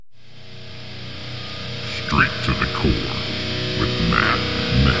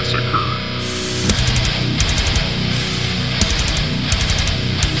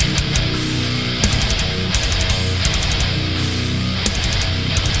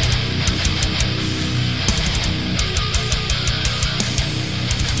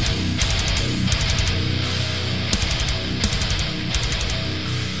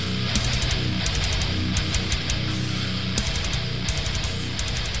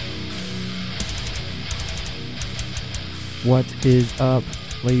What is up,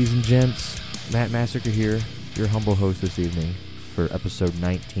 ladies and gents? Matt Massacre here, your humble host this evening for episode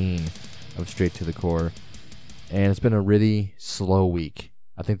 19 of Straight to the Core. And it's been a really slow week.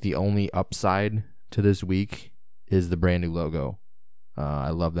 I think the only upside to this week is the brand new logo.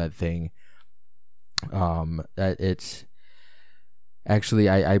 I love that thing. It's actually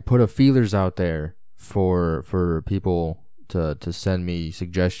I put a feelers out there for people to send me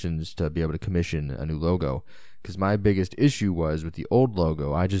suggestions to be able to commission a new logo. Because my biggest issue was with the old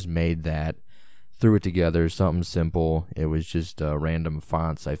logo, I just made that, threw it together, something simple. It was just random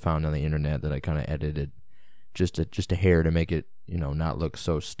fonts I found on the internet that I kind of edited just a hair to make it, not look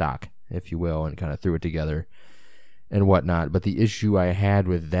so stock, if you will, and kind of threw it together and whatnot. But the issue I had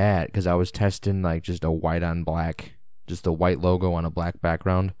with that, because I was testing like just a white on black, just a white logo on a black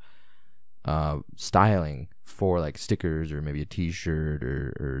background, styling for like stickers or maybe a t-shirt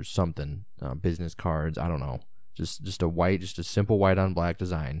or something, business cards, I don't know. Just a simple white on black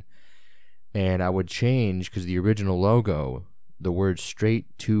design. And I would change, because the original logo, the words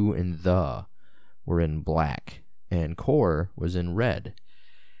straight to and the were in black, and core was in red.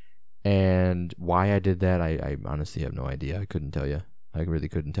 And why I did that, I honestly have no idea. I couldn't tell you. I really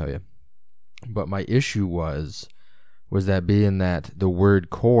couldn't tell you. But my issue was that being that the word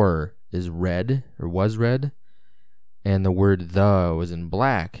core is red, or was red, and the word the was in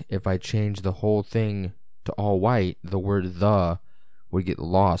black, if I changed the whole thing to all white, the word the would get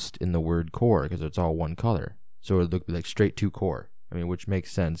lost in the word core because it's all one color. So it would look like straight to core. I mean, which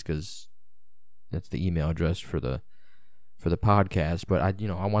makes sense because that's the email address for the podcast. But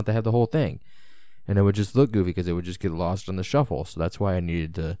I want to have the whole thing, and it would just look goofy because it would just get lost in the shuffle. So that's why I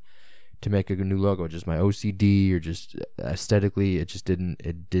needed to make a new logo. Just my OCD, or just aesthetically, it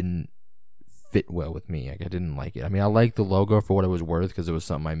didn't fit well with me. Like, I didn't like it. I mean, I liked the logo for what it was worth because it was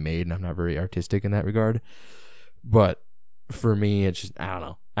something I made, and I'm not very artistic in that regard. But for me, it's just, I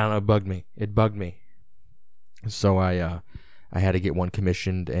don't know. It bugged me. It bugged me. So I had to get one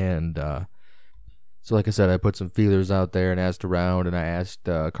commissioned, and so like I said, I put some feelers out there and asked around, and I asked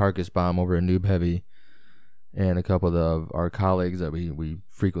Carcass Bomb over at Noob Heavy and a couple of our colleagues that we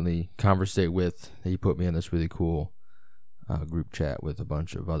frequently conversate with. He put me in this really cool group chat with a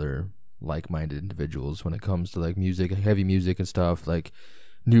bunch of other like-minded individuals when it comes to like music, heavy music and stuff. Like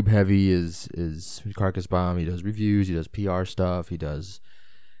Noob Heavy is Carcass Bomb. He does reviews, he does PR stuff, he does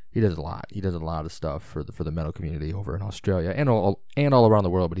a lot. He does a lot of stuff for the metal community over in Australia and all around the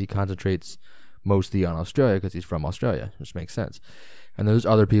world, but he concentrates mostly on Australia because he's from Australia, which makes sense. And there's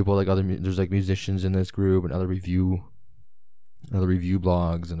other people, there's like musicians in this group and other review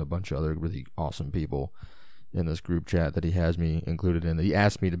blogs and a bunch of other really awesome people in this group chat that he has me included in, that he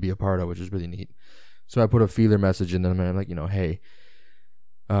asked me to be a part of, which is really neat. So I put a feeler message in them, and I'm like, hey,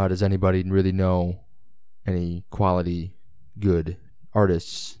 does anybody really know any quality, good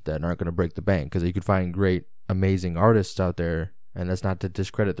artists that aren't going to break the bank? Because you could find great, amazing artists out there, and that's not to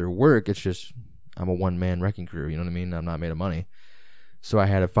discredit their work. It's just, I'm a one-man wrecking crew, you know what I mean? I'm not made of money. So I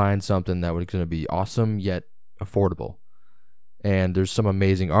had to find something that was going to be awesome, yet affordable. And there's some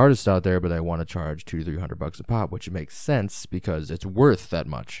amazing artists out there, but I want to charge $200-300 a pop, which makes sense because it's worth that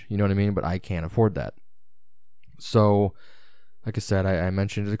much. You know what I mean? But I can't afford that. So, like I said, I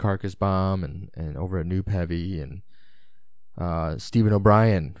mentioned the Carcass Bomb and over at Noob Heavy and Stephen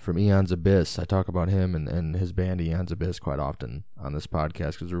O'Brien from Eon's Abyss. I talk about him and his band Eon's Abyss quite often on this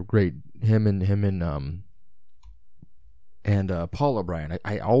podcast because they're great. Him and Paul O'Brien.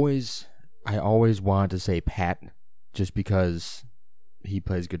 I always want to say Pat, just because he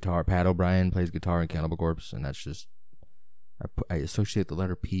plays guitar. Pat O'Brien plays guitar in Cannibal Corpse, and that's just, I associate the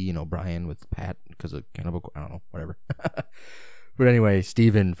letter P in O'Brien with Pat because of Cannibal Corpse. I don't know, whatever. But anyway,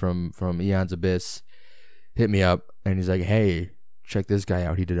 Steven from Eon's Abyss hit me up, and he's like, hey, check this guy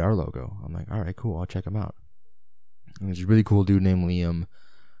out. He did our logo. I'm like, all right, cool. I'll check him out. And there's a really cool dude named Liam.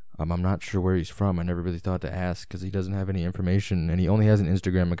 I'm not sure where he's from. I never really thought to ask because he doesn't have any information, and he only has an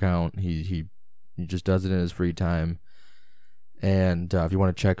Instagram account. He just does it in his free time. And if you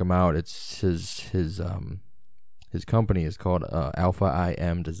want to check him out, it's his company is called Alpha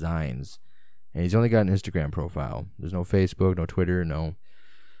IM Designs, and he's only got an Instagram profile. There's no Facebook, no Twitter, no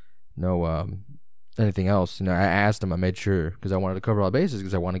anything else. And I asked him. I made sure because I wanted to cover all bases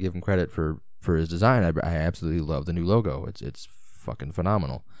because I want to give him credit for his design. I absolutely love the new logo. It's fucking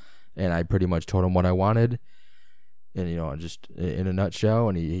phenomenal, and I pretty much told him what I wanted, and just in a nutshell.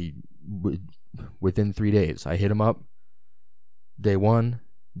 And he within 3 days, I hit him up. Day 1,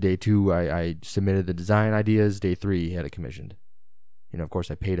 day 2, I submitted the design ideas. Day 3, he had it commissioned. Of course,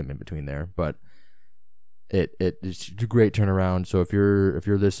 I paid him in between there, but it's a great turnaround. So if you're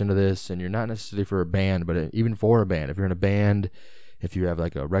listening to this and you're not necessarily for a band, but even for a band, if you're in a band, if you have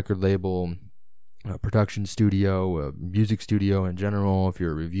like a record label, a production studio, a music studio in general, if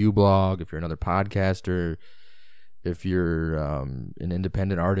you're a review blog, if you're another podcaster, if you're an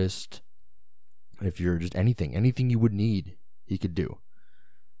independent artist, if you're just anything you would need, he could do.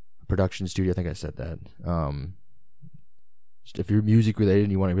 A production studio, I think I said that. If you're music related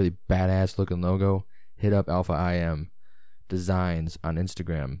and you want a really badass looking logo, hit up Alpha IM Designs on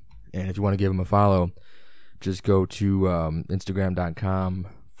Instagram. And if you want to give him a follow, just go to Instagram.com/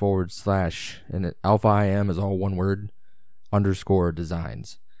 and Alpha IM is all one word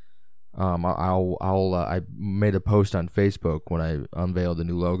 _designs. I made a post on Facebook when I unveiled the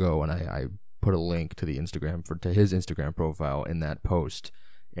new logo, and I put a link to the Instagram to his Instagram profile in that post,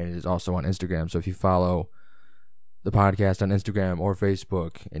 and it is also on Instagram. So if you follow the podcast on Instagram or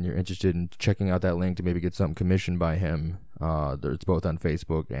Facebook and you're interested in checking out that link to maybe get something commissioned by him, it's both on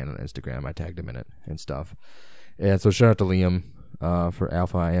Facebook and on Instagram. I tagged him in it and stuff. And so shout out to Liam for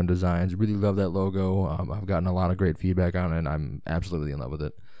Alpha IM Designs. Really love that logo. I've gotten a lot of great feedback on it, and I'm absolutely in love with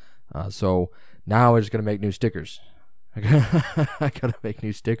it. So now I'm just going to make new stickers. I gotta make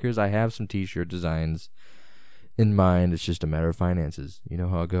new stickers. I have some t-shirt designs in mind. It's just a matter of finances. You know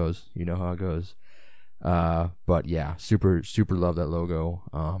how it goes. But yeah, super love that logo.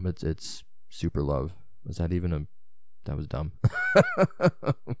 It's super love. Was that even that was dumb.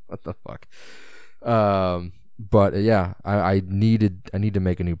 What the fuck? But yeah, I need to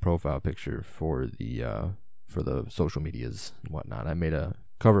make a new profile picture for the social medias and whatnot. I made a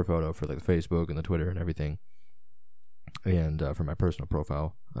cover photo for like the Facebook and the Twitter and everything, and for my personal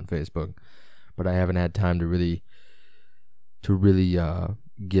profile on Facebook, but I haven't had time to really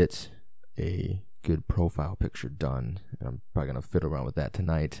get a good profile picture done. And I'm probably gonna fiddle around with that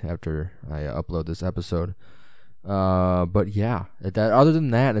tonight after I upload this episode. But yeah, other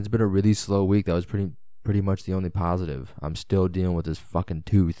than that, it's been a really slow week. That was pretty much the only positive. I'm still dealing with this fucking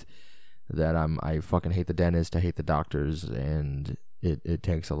tooth that I fucking hate the dentist. I hate the doctors, and it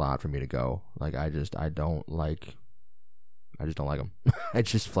takes a lot for me to go. Like I just don't like them. I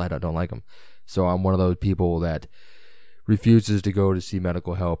just flat out don't like them. So I'm one of those people that refuses to go to see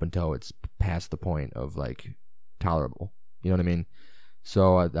medical help until it's past the point of like tolerable. You know what I mean?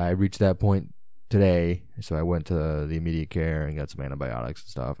 So I reached that point today. So I went to the immediate care and got some antibiotics and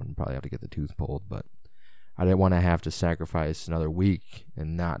stuff, and probably have to get the tooth pulled. But I didn't want to have to sacrifice another week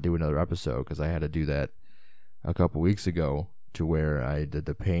and not do another episode, because I had to do that a couple weeks ago, to where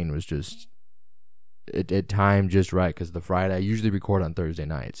the pain was just it timed just right, because the Friday I usually record on Thursday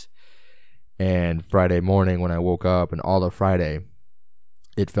nights, and Friday morning when I woke up and all of Friday,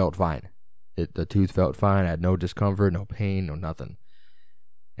 it felt fine. The tooth felt fine. I had no discomfort, no pain, no nothing,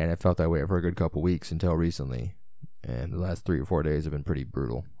 and it felt that way for a good couple weeks until recently. And the last 3 or 4 days have been pretty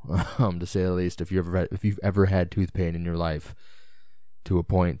brutal, to say the least. If you've ever had tooth pain in your life to a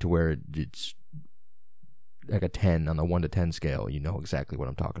point to where it's like a 10 on the 1 to 10 scale, you know exactly what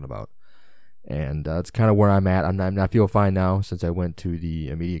I'm talking about. And that's kind of where I'm at. I feel fine now since I went to the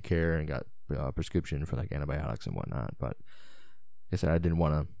immediate care and got prescription for like antibiotics and whatnot. But like I said, I didn't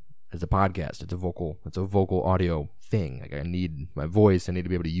want to. It's a podcast. It's a vocal audio thing. Like I need my voice. I need to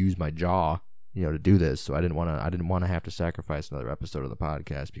be able to use my jaw, to do this. So I didn't want to have to sacrifice another episode of the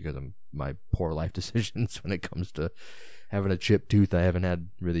podcast because of my poor life decisions when it comes to having a chipped tooth. I haven't had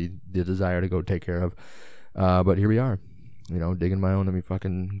really the desire to go take care of. But here we are, digging my own. Let me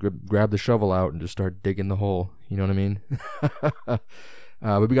fucking grab the shovel out and just start digging the hole. You know what I mean?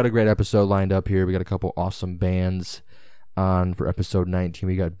 But we got a great episode lined up here. We got a couple awesome bands on for episode 19.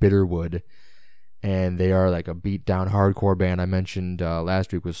 We got Bitterwood, and they are like a beat down hardcore band. I mentioned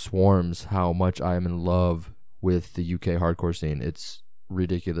last week with Swarms how much I am in love with the UK hardcore scene. It's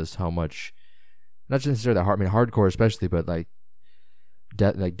ridiculous how much, not just necessarily hardcore especially, but like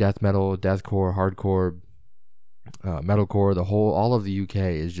death metal, deathcore, hardcore, metalcore, all of the UK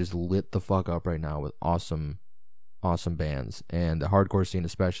is just lit the fuck up right now with awesome bands. And the hardcore scene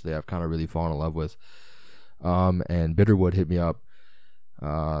especially, I've kind of really fallen in love with. And Bitterwood hit me up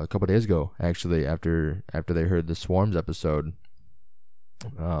a couple days ago, actually, after they heard the Swarms episode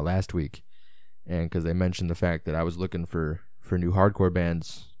last week, and because they mentioned the fact that I was looking for new hardcore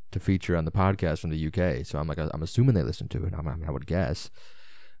bands to feature on the podcast from the UK. So I'm like, I'm assuming they listened to it. I would guess.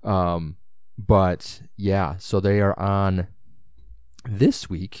 But yeah, so they are on this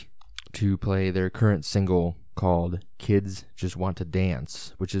week to play their current single called Kids Just Want to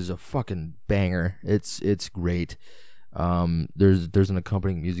Dance, which is a fucking banger. It's great. There's an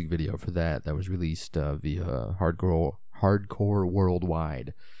accompanying music video for that was released via Hardcore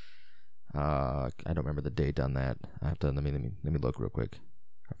Worldwide. I don't remember the date on that. I have to let me look real quick.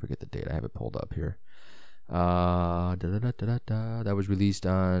 I forget the date. I have it pulled up here. That was released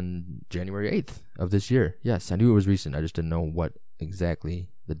on January 8th of this year. Yes, I knew it was recent. I just didn't know what exactly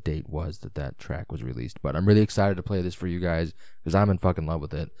the date was that track was released. But I'm really excited to play this for you guys because I'm in fucking love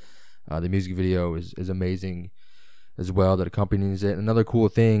with it. The music video is amazing as well that accompanies it. Another cool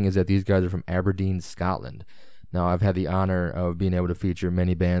thing is that these guys are from Aberdeen, Scotland. Now, I've had the honor of being able to feature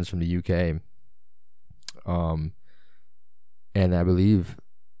many bands from the UK. And I believe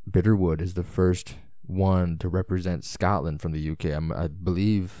Bitterwood is the first one to represent Scotland from the UK. I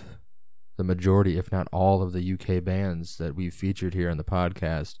believe the majority, if not all, of the UK bands that we've featured here on the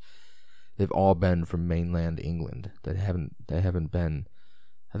podcast, they've all been from mainland England. They haven't been.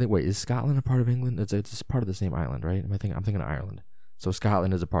 I think. Wait, is Scotland a part of England? It's part of the same island, right? I'm thinking of Ireland. So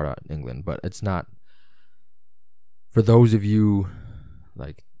Scotland is a part of England, but it's not. For those of you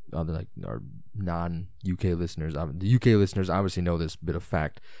like our non-UK listeners, the UK listeners obviously know this bit of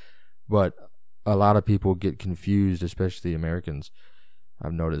fact, but a lot of people get confused, especially Americans,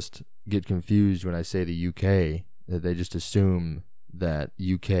 I've noticed, get confused when I say the UK, that they just assume that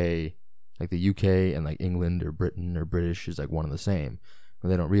UK, like the UK and like England or Britain or British is like one and the same. But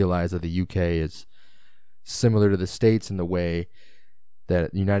they don't realize that the UK is similar to the States in the way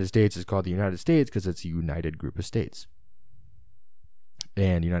that the United States is called the United States because it's a united group of states.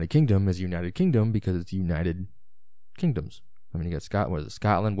 And United Kingdom is United Kingdom because it's United Kingdoms. I mean, you got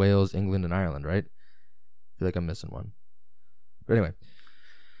Scotland, Wales, England, and Ireland, right? I feel like I'm missing one. But anyway,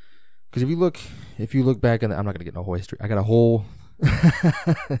 because if you look back, and I'm not gonna get no whole history. I got a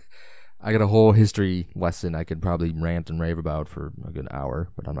whole history lesson I could probably rant and rave about for a good hour,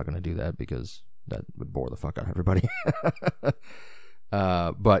 but I'm not gonna do that because that would bore the fuck out of everybody.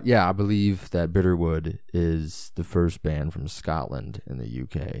 But yeah, I believe that Bitterwood is the first band from Scotland in the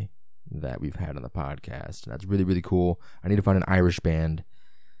UK that we've had on the podcast. And that's really, really cool. I need to find an Irish band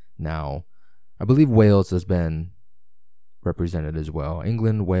now. I believe Wales has been represented as well.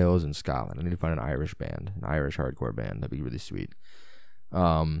 England, Wales, and Scotland. I need to find an Irish band, an Irish hardcore band. That'd be really sweet.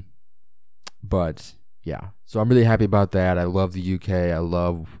 But yeah, so I'm really happy about that. I love the UK. I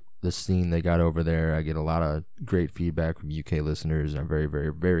love the scene they got over there. I get a lot of great feedback from UK listeners, and I'm very, very,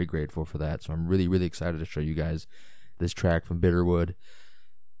 very grateful for that. So I'm really, really excited to show you guys this track from Bitterwood.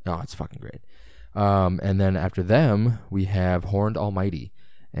 Oh, it's fucking great. And then after them, we have Horned Almighty,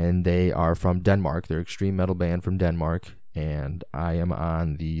 and they are from Denmark. They're an extreme metal band from Denmark, and I am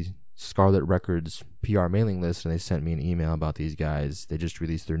on the Scarlet Records PR mailing list, and they sent me an email about these guys. They just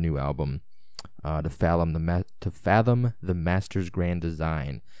released their new album, To Fathom the Master's Grand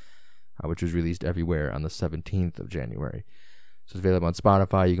Design, which was released everywhere on the 17th of January. So it's available on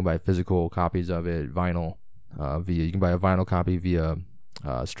Spotify. You can buy physical copies of it, vinyl, you can buy a vinyl copy via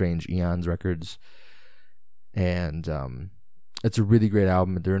Strange Eons Records. And it's a really great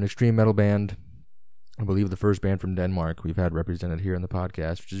album. They're an extreme metal band. I believe the first band from Denmark we've had represented here in the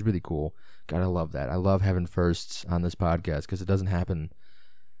podcast, which is really cool. God, I love that. I love having firsts on this podcast because it doesn't happen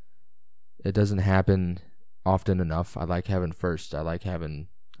often enough. I like having firsts.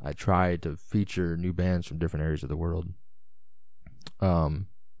 I try to feature new bands from different areas of the world,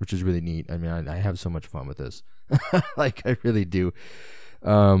 which is really neat. I mean, I have so much fun with this. Like, I really do.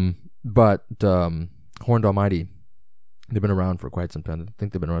 But Horned Almighty, they've been around for quite some time. I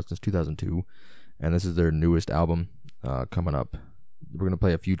think they've been around since 2002, and this is their newest album coming up. We're going to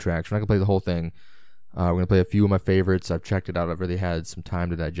play a few tracks. We're not going to play the whole thing. We're going to play a few of my favorites. I've checked it out. I've really had some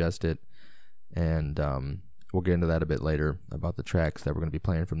time to digest it, and we'll get into that a bit later about the tracks that we're going to be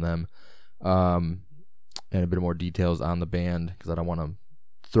playing from them, and a bit more details on the band because I don't want to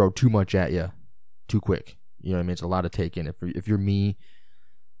throw too much at you too quick. You know what I mean? It's a lot to take in. If you're me,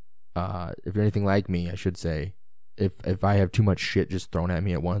 if you're anything like me, I should say, if I have too much shit just thrown at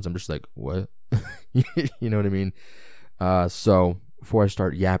me at once, I'm just like, what? You know what I mean? So before I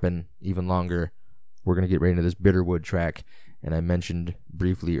start yapping even longer, we're going to get right into this Bitterwood track. And I mentioned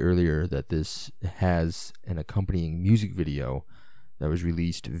briefly earlier that this has an accompanying music video that was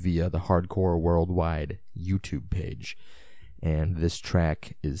released via the Hardcore Worldwide YouTube page. And this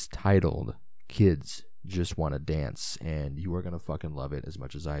track is titled Kids Just Wanna Dance. And you are going to fucking love it as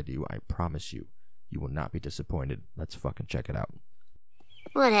much as I do. I promise you. You will not be disappointed. Let's fucking check it out.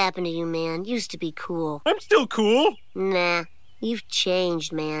 What happened to you, man? Used to be cool. I'm still cool. Nah, you've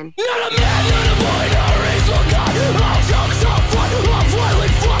changed, man. Not a man, not a boy, not a race, oh God. I'll jump so fun, I'm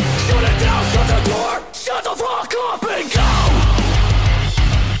violent fuck. Shut it down, shut the door, shut the fuck up and go.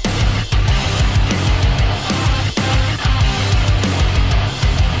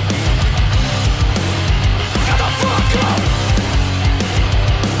 Shut the fuck up.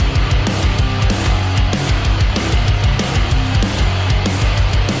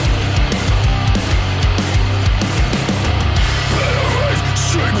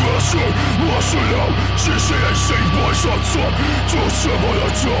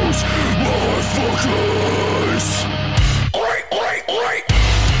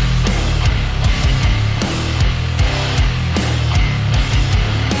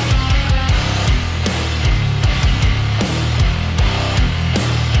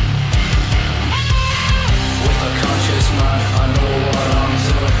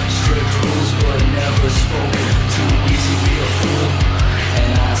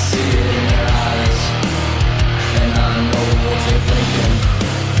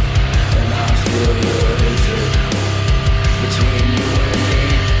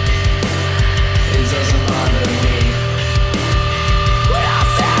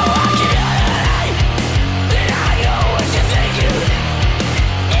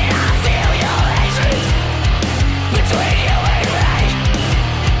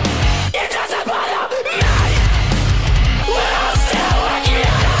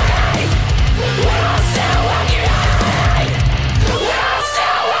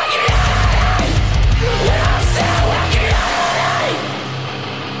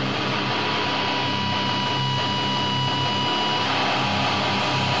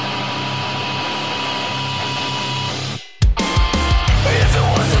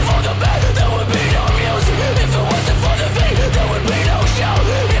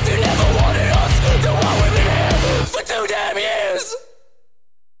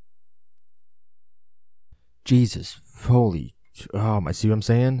 Jesus, holy, I see what I'm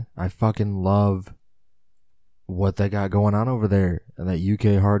saying? I fucking love what they got going on over there, and that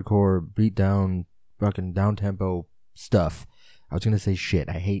UK hardcore beatdown, fucking down tempo stuff. I was gonna say shit.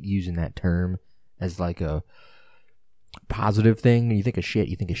 I hate using that term as like a positive thing. When you think of shit,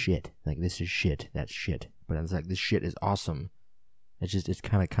 you think of shit. Like, this is shit, that's shit. But it's like, this shit is awesome. It's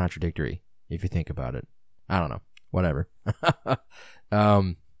kind of contradictory if you think about it. I don't know. Whatever.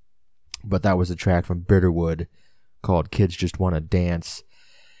 But that was a track from Bitterwood called Kids Just Want to Dance.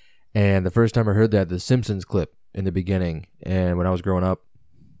 And the first time I heard that, the Simpsons clip in the beginning, and when I was growing up,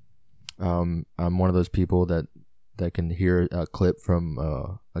 I'm one of those people that can hear a clip from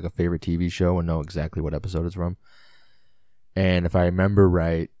like a favorite TV show and know exactly what episode it's from. And if I remember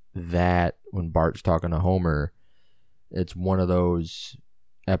right, that when Bart's talking to Homer, it's one of those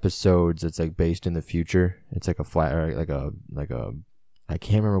episodes that's like based in the future. It's like a flat, like a I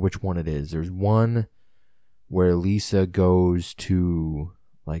can't remember which one it is. There's one where Lisa goes to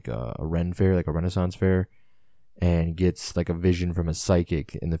like a Ren fair, like a Renaissance fair, and gets like a vision from a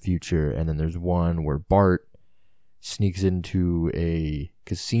psychic in the future. And then there's one where Bart sneaks into a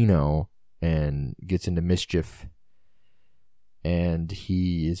casino and gets into mischief. And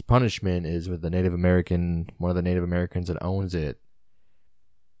his punishment is with one of the Native Americans that owns it.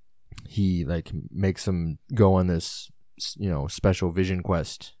 He like makes him go on this, special vision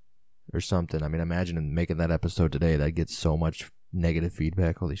quest or something. I mean, imagine making that episode today. That gets so much negative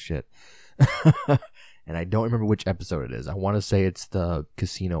feedback. Holy shit. And I don't remember which episode it is. I want to say it's the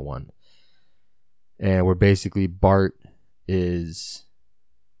casino one. And where basically Bart is,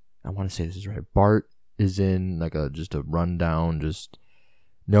 I want to say this is right. Bart is in like just a rundown, just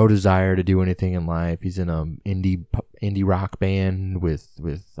no desire to do anything in life. He's in a indie rock band with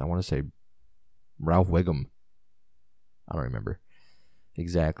I want to say Ralph Wiggum. I don't remember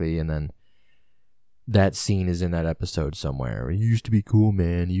exactly. And then that scene is in that episode somewhere. He used to be cool,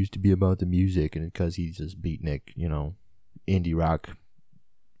 man. He used to be about the music, and because he's just beatnik, indie rock,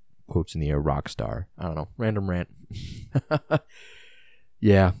 quotes in the air, rock star. I don't know. Random rant.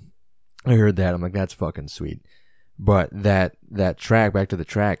 Yeah, I heard that. I'm like, that's fucking sweet. But that track, back to the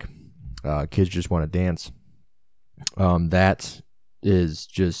track, Kids Just Want to Dance, that is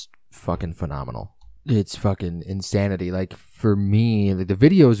just fucking phenomenal. It's fucking insanity. Like, for me, the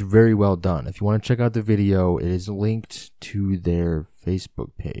video is very well done. If you want to check out the video, it is linked to their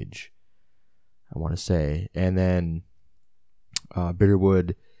Facebook page, I want to say. And then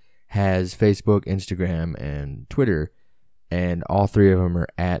Bitterwood has Facebook, Instagram, and Twitter, and all three of them are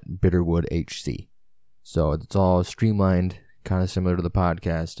at Bitterwood HC. So it's all streamlined, kind of similar to the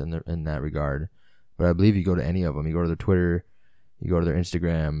podcast in that regard. But I believe you go to any of them. You go to their Twitter, you go to their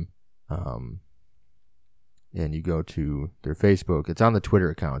Instagram, and you go to their Facebook. It's on the Twitter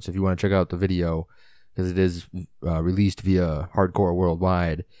account. So if you want to check out the video, because it is released via Hardcore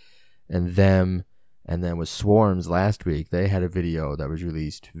Worldwide, and then with Swarms last week, they had a video that was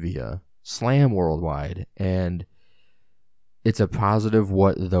released via Slam Worldwide, and it's a positive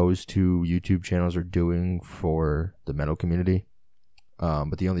what those two YouTube channels are doing for the metal community.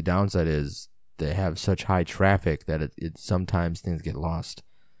 But the only downside is they have such high traffic that it sometimes things get lost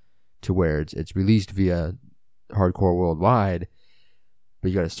to where it's released via Hardcore Worldwide, but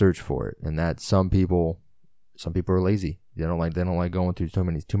you got to search for it, and that some people are lazy. They don't like going through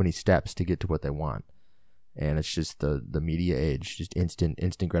too many steps to get to what they want, and it's just the media age, just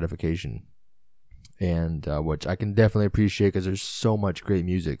instant gratification. And which I can definitely appreciate, because there's so much great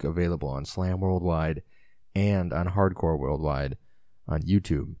music available on Slam Worldwide and on Hardcore Worldwide on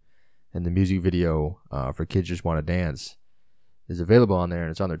YouTube. And the music video for Kids Just Want to Dance is available on there,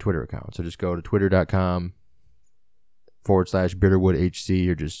 and it's on their Twitter account. So just go to twitter.com/BitterwoodHC,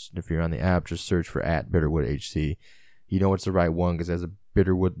 or just, if you're on the app, just search for @BitterwoodHC. You know it's the right one because it has the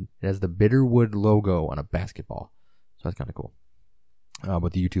Bitterwood logo on a basketball. So that's kind of cool.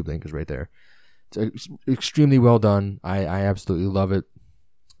 But the YouTube link is right there. It's extremely well done. I absolutely love it.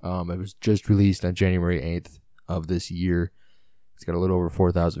 It was just released on January 8th of this year. It's got a little over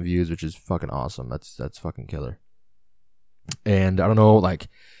 4,000 views, which is fucking awesome. That's fucking killer. And I don't know, like,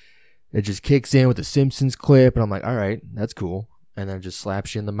 it just kicks in with the Simpsons clip, and I'm like, all right, that's cool. And then it just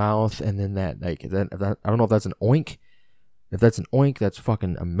slaps you in the mouth, and then I don't know if that's an oink. If that's an oink, that's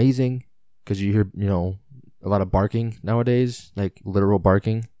fucking amazing, because you hear, a lot of barking nowadays, like literal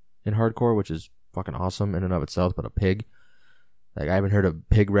barking in hardcore, which is fucking awesome in and of itself. But a pig, like, I haven't heard a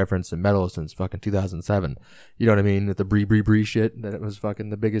pig reference in metal since fucking 2007. You know what I mean? With the bree shit, that it was fucking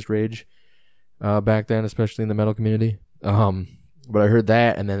the biggest rage back then, especially in the metal community. But I heard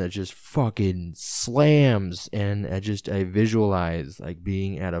that, and then it just fucking slams, and I visualize like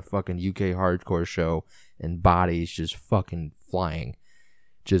being at a fucking UK hardcore show and bodies just fucking flying,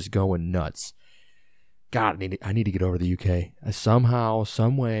 just going nuts. God, I need to get over to the UK. Somehow,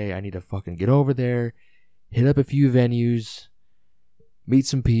 some way, I need to fucking get over there, hit up a few venues, meet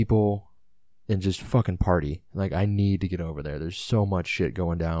some people, and just fucking party. Like, I need to get over there. There's so much shit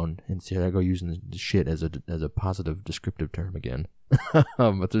going down. And see, I go using the shit as a positive descriptive term again.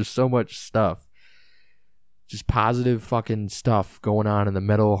 But there's so much stuff. Just positive fucking stuff going on in the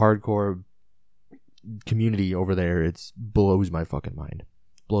metal hardcore community over there. It blows my fucking mind.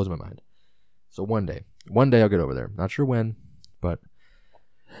 Blows my mind. So one day I'll get over there. Not sure when, but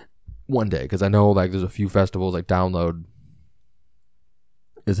one day. Because I know like there's a few festivals like Download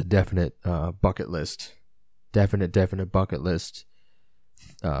is a definite bucket list. Definite bucket list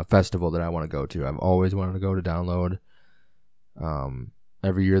festival that I want to go to. I've always wanted to go to Download.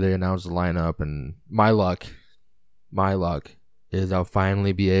 Every year they announce the lineup, and my luck is I'll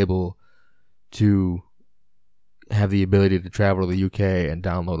finally be able to have the ability to travel to the UK and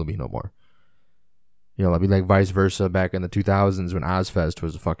Download will be no more. You know, I'll be like vice versa back in the 2000s when Ozfest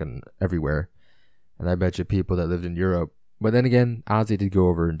was fucking everywhere. And I bet you people that lived in Europe. But then again, Ozzy did go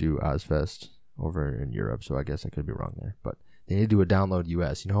over and do Ozfest over in Europe, so I guess I could be wrong there. But they need to do a Download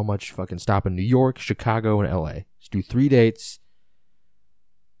US. You know how much fucking stop in New York, Chicago, and LA? Just do 3 dates.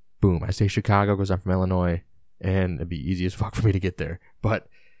 Boom. I say Chicago because I'm from Illinois, and it'd be easy as fuck for me to get there. But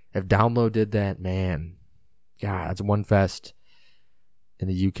if Download did that, man, God, that's one fest in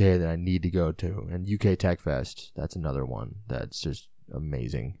the UK that I need to go to. And UK Tech Fest, that's another one that's just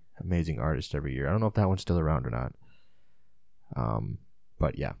amazing. Amazing artists every year. I don't know if that one's still around or not.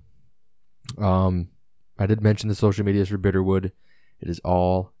 But yeah. I did mention the social medias for Bitterwood. It is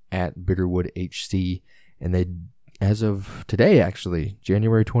all at Bitterwood HC. And they, as of today, actually,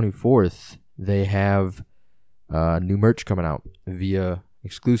 January 24th, they have new merch coming out via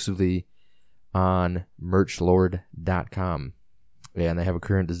exclusively on merchlord.com. And they have a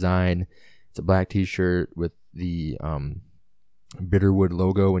current design. It's a black t-shirt with the Bitterwood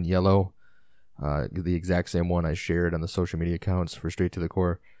logo in yellow. The exact same one I shared on the social media accounts for Straight to the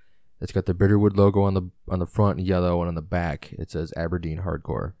Core. It's got the Bitterwood logo on the front in yellow, and on the back it says Aberdeen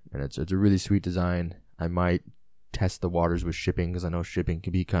Hardcore. And it's a really sweet design. I might test the waters with shipping because I know shipping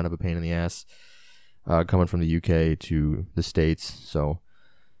can be kind of a pain in the ass coming from the UK to the States. So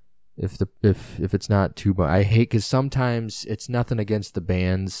if it's not too much, I hate because sometimes it's nothing against the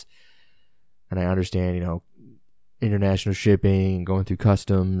bands, and I understand, you know, international shipping, going through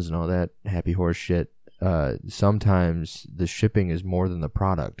customs and all that happy horse shit. Sometimes the shipping is more than the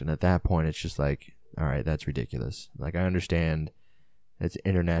product, and at that point it's just like, all right, that's ridiculous. Like, I understand it's an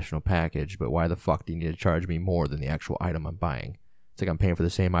international package, but why the fuck do you need to charge me more than the actual item I'm buying? It's like I'm paying for the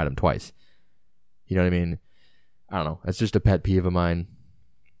same item twice. You know what I mean? I don't know. It's just a pet peeve of mine.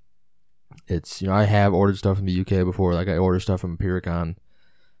 It's, you know, I have ordered stuff from the UK before. Like, I order stuff from Empiricon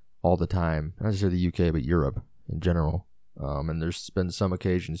all the time. Not just the UK, but Europe in general. And there's been some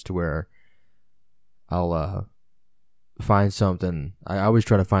occasions to where I'll find something. I always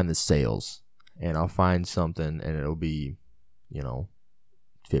try to find the sales, and I'll find something and it'll be, you know,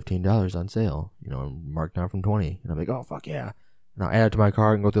 $15 on sale, you know, marked down from 20. And I'm like, oh, fuck yeah. And I'll add it to my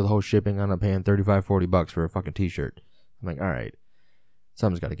cart and go through the whole shipping, and I'm paying $35-$40 for a fucking t-shirt. I'm like, all right,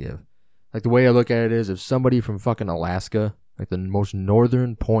 something's got to give. Like, the way I look at it is, if somebody from fucking Alaska, like the most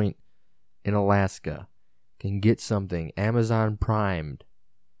northern point in Alaska, can get something Amazon primed,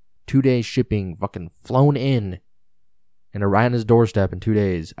 2-day shipping, fucking flown in, and arrive on his doorstep in 2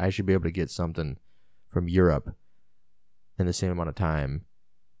 days, I should be able to get something from Europe in the same amount of time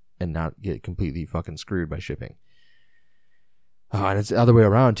and not get completely fucking screwed by shipping. And it's the other way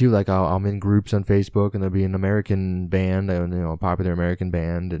around too. Like, I'm in groups on Facebook, and there'll be an American band, you know, a popular American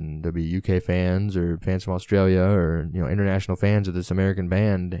band, and there'll be UK fans or fans from Australia or, you know, international fans of this American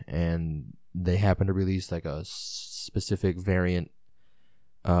band, and they happen to release like a specific variant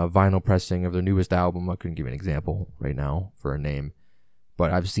vinyl pressing of their newest album. I couldn't give an example right now for a name,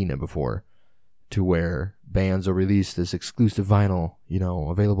 but I've seen it before, to where bands will release this exclusive vinyl, you know,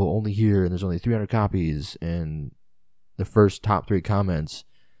 available only here, and there's only 300 copies, and the first top 3 comments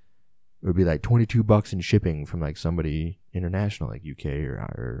would be like $22 in shipping from like somebody international, like UK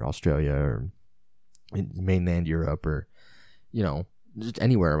or Australia or mainland Europe, or, you know, just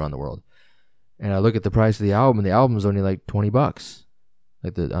anywhere around the world. And I look at the price of the album, and the album's only like $20,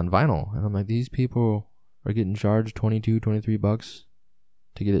 like on vinyl. And I'm like, these people are getting charged $22-$23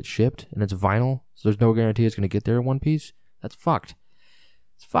 to get it shipped, and it's vinyl, so there's no guarantee it's going to get there in one piece. That's fucked.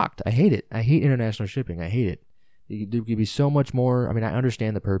 It's fucked. I hate it. I hate international shipping. I hate it. There could be so much more. I mean, I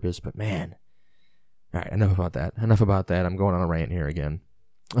understand the purpose, but man. All right, enough about that. I'm going on a rant here again.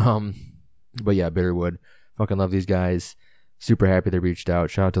 But yeah, Bitterwood. Fucking love these guys. Super happy they reached out.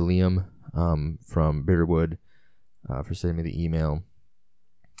 Shout out to Liam from Bitterwood for sending me the email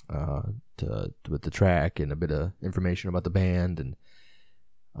with the track and a bit of information about the band. And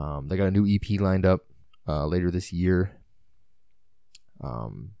they got a new EP lined up later this year.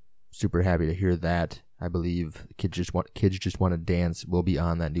 Super happy to hear that. I believe Kids Just Want to Dance will be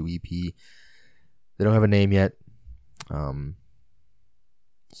on that new EP. They don't have a name yet.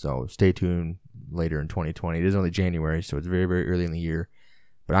 So stay tuned later in 2020. It is only January, so it's very, very early in the year.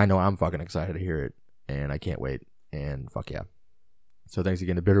 But I know I'm fucking excited to hear it, and I can't wait. And fuck yeah. So thanks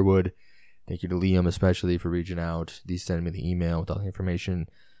again to Bitterwood. Thank you to Liam especially for reaching out. He's sending me the email with all the information.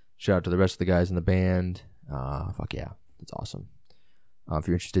 Shout out to the rest of the guys in the band. Fuck yeah. That's awesome. If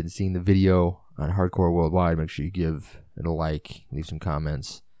you're interested in seeing the video on Hardcore Worldwide, make sure you give it a like, leave some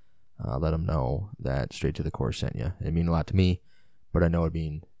comments. Let them know that Straight to the Core sent you. It means a lot to me, but I know it'd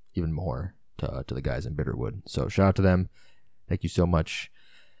mean even more to the guys in Bitterwood. So shout out to them. Thank you so much.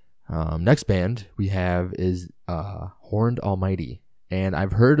 Next band we have is Horned Almighty. And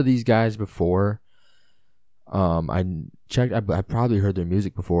I've heard of these guys before. I checked. I probably heard their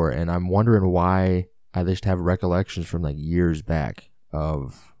music before, and I'm wondering why I just have recollections from like years back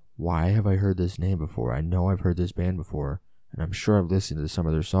of why have I heard this name before? I know I've heard this band before, and I'm sure I've listened to some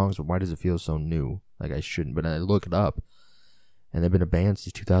of their songs, but why does it feel so new? Like I shouldn't. But I look it up, and they've been a band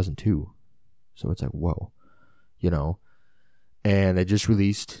since 2002. So it's like, whoa, you know. And they just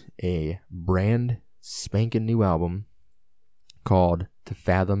released a brand spanking new album called To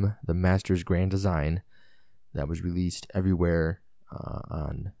Fathom the Master's Grand Design that was released everywhere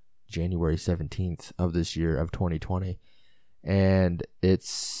on January 17th of this year of 2020. And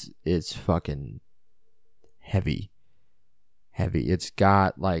it's fucking heavy. It's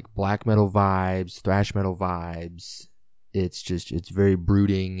got like black metal vibes, thrash metal vibes. It's very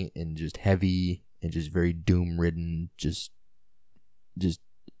brooding and just heavy and just very doom ridden. Just I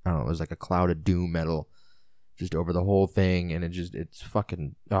don't know, there's like a cloud of doom metal just over the whole thing, and it's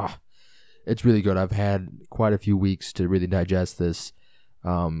fucking it's really good. I've had quite a few weeks to really digest this,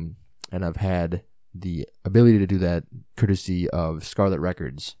 and I've had the ability to do that courtesy of Scarlet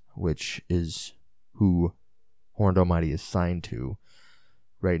Records, which is who Horned Almighty is signed to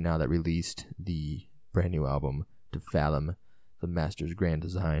right now, that released the brand new album To Fathom the Master's Grand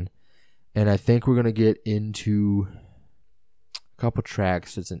Design. And I think we're going to get into a couple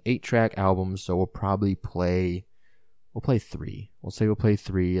tracks. It's an 8-track album, so we'll probably play 3. We'll play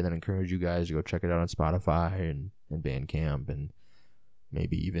 3 and then encourage you guys to go check it out on Spotify and Bandcamp, and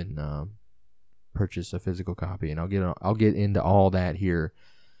maybe even purchase a physical copy. And I'll get into all that here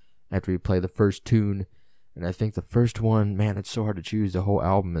after we play the first tune. And I think the first one, man, it's so hard to choose. The whole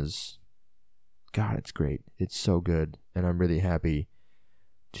album is, God, it's great. It's so good, and I'm really happy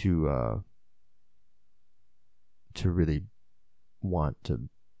to really want to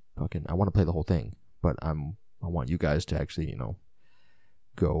I want to play the whole thing, but I want you guys to actually,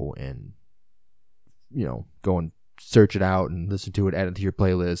 go and search it out and listen to it, add it to your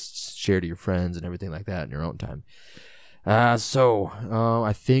playlists, share to your friends and everything like that in your own time. So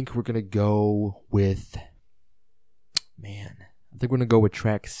I think we're gonna go with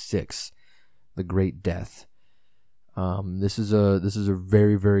track 6, The Great Death. This is a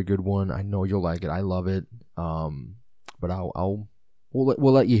very, very good one. I know you'll like it. I love it. But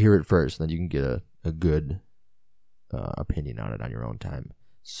we'll let you hear it first, and then you can get a good opinion on it on your own time.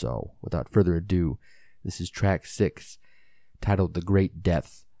 So without further ado, this is track 6, titled The Great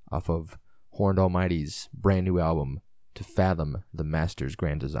Death, off of Horned Almighty's brand new album, To Fathom the Master's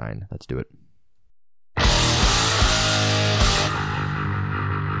Grand Design. Let's do it.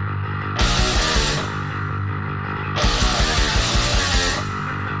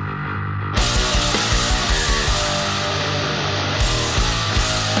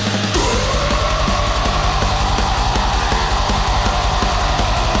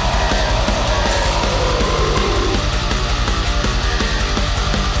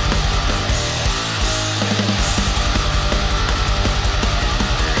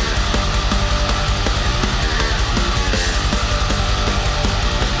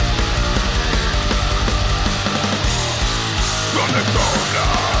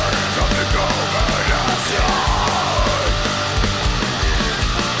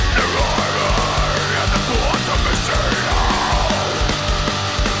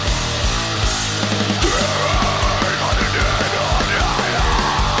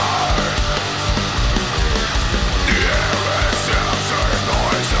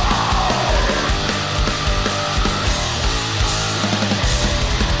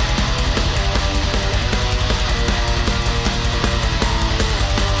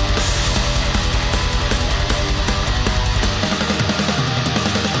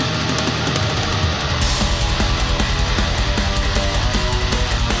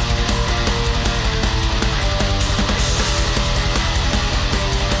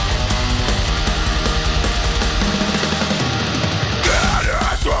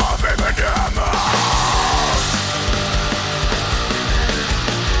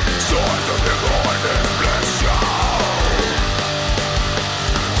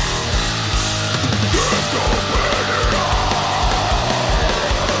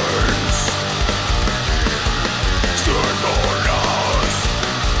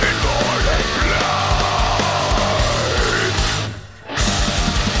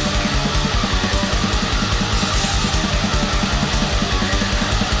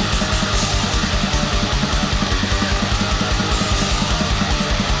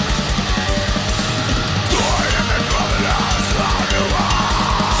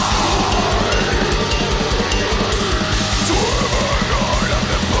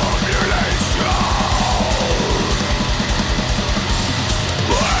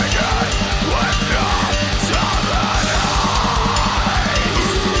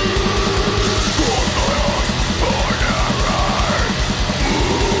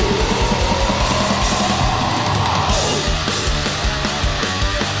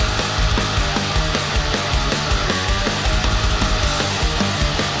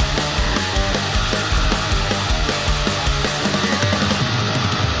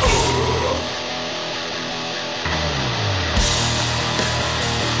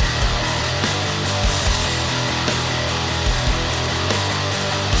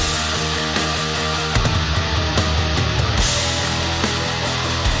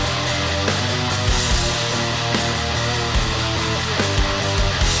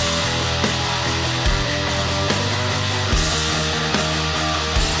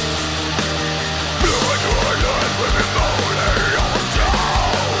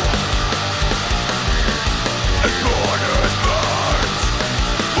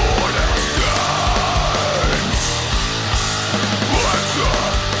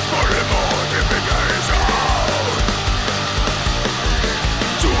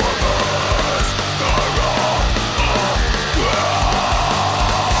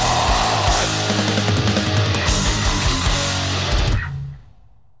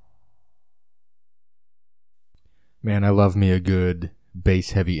 Man, I love me a good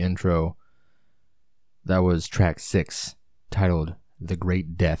bass-heavy intro. That was track 6, titled The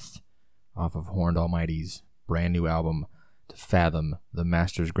Great Death, off of Horned Almighty's brand new album, To Fathom the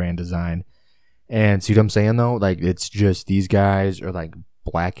Master's Grand Design. And see what I'm saying, though? Like, it's just, these guys are like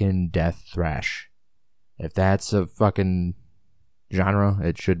blackened death thrash. If that's a fucking genre,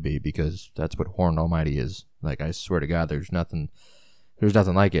 it should be, because that's what Horned Almighty is. Like, I swear to God, there's nothing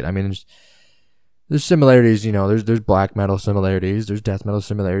like it. I mean, there's similarities, you know, there's black metal similarities, there's death metal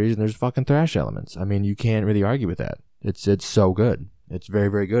similarities, and there's fucking thrash elements. I mean, you can't really argue with that. It's so good. It's very,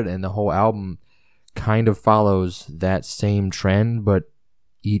 very good. And the whole album kind of follows that same trend, but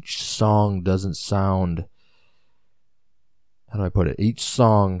each song doesn't sound, how do I put it? Each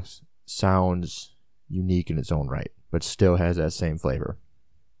song sounds unique in its own right, but still has that same flavor.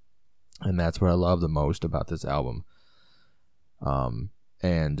 And that's what I love the most about this album.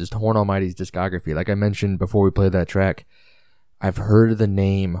 And just Horned Almighty's discography. Like I mentioned before we played that track, I've heard the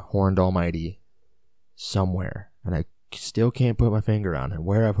name Horned Almighty somewhere, and I still can't put my finger on it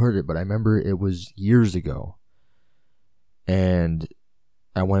where I've heard it, but I remember it was years ago. And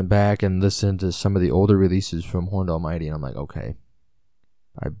I went back and listened to some of the older releases from Horned Almighty, and I'm like, okay,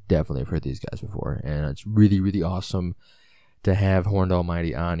 I definitely have heard these guys before. And it's really, really awesome to have Horned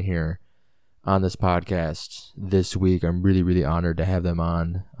Almighty on here on this podcast this week. I'm really, really honored to have them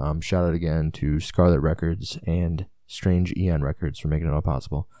on. Shout out again to Scarlet Records and Strange Eon Records for making it all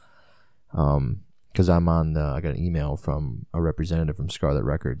possible. Because I got an email from a representative from Scarlet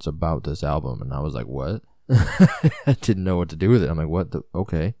Records about this album, and I was like, what? I didn't know what to do with it. I'm like, what?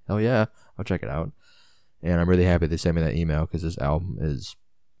 Okay, hell yeah, I'll check it out. And I'm really happy they sent me that email, because this album is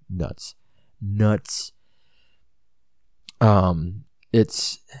nuts.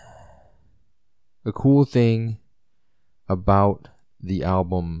 It's a cool thing about the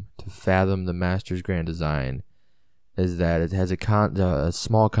album To Fathom the Master's Grand Design is that it has a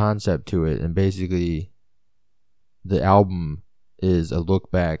small concept to it, and basically the album is a look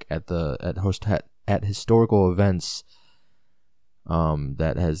back at historical events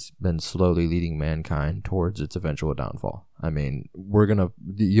that has been slowly leading mankind towards its eventual downfall. I mean,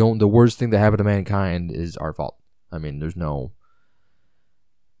 the worst thing that happened to mankind is our fault. I mean, there's no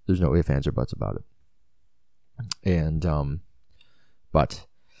ifs, ands, or buts about it. And but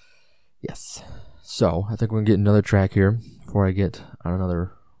yes, so I think we're gonna get another track here before I get on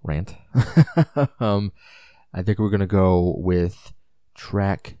another rant. I think we're gonna go with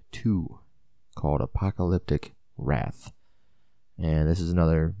track 2, called Apocalyptic Wrath. And this is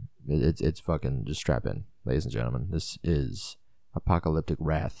another, it's fucking, just strap in, ladies and gentlemen. This is Apocalyptic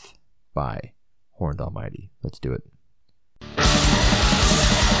Wrath by Horned Almighty. Let's do it.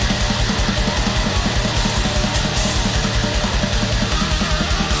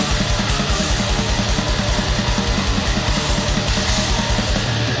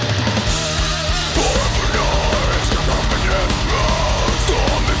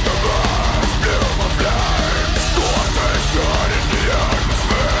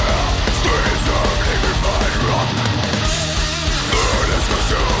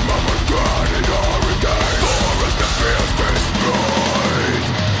 Feels destroyed.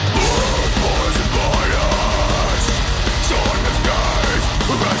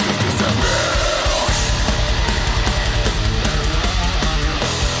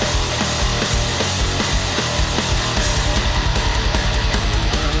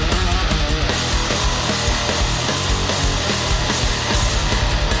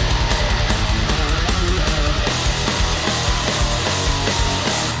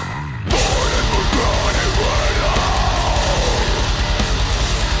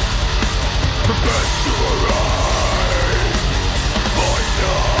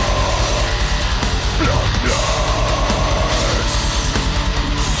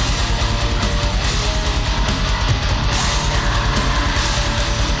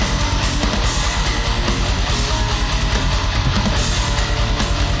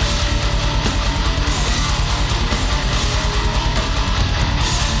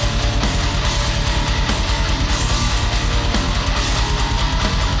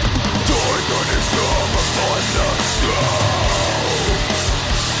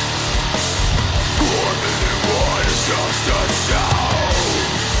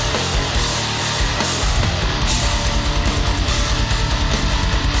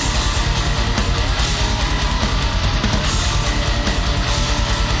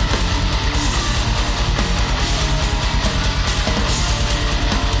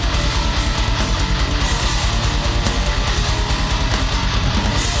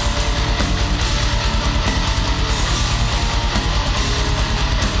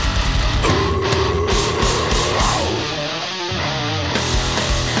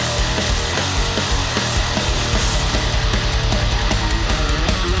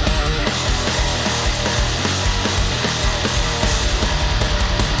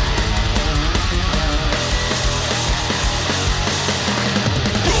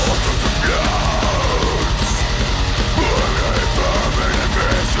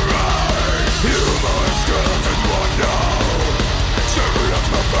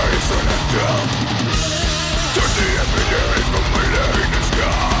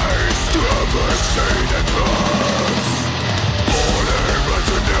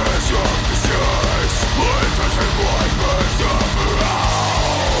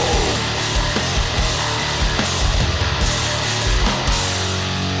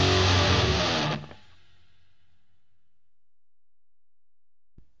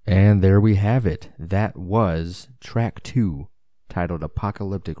 And there we have it. That was track 2, titled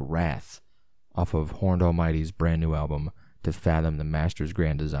Apocalyptic Wrath, off of Horned Almighty's brand new album, To Fathom the Master's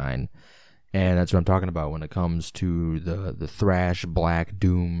Grand Design. And that's what I'm talking about when it comes to the thrash, black,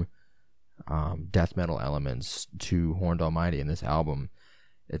 doom, death metal elements to Horned Almighty in this album.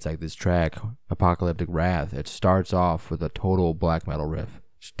 It's like this track, Apocalyptic Wrath. It starts off with a total black metal riff.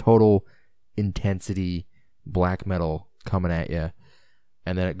 Just total intensity, black metal coming at you.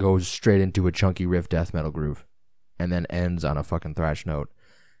 And then it goes straight into a chunky riff death metal groove. And then ends on a fucking thrash note.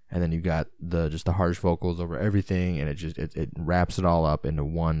 And then you got the harsh vocals over everything. And it wraps it all up into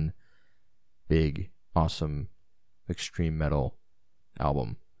one big, awesome, extreme metal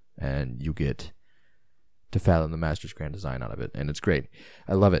album. And you get To Fathom the Master's Grand Design out of it. And it's great.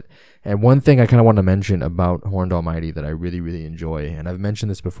 I love it. And one thing I kind of want to mention about Horned Almighty that I really, really enjoy, and I've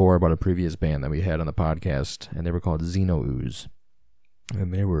mentioned this before about a previous band that we had on the podcast, and they were called Xeno Ooze.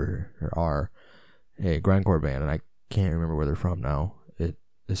 And they are a grindcore band, and I can't remember where they're from now. It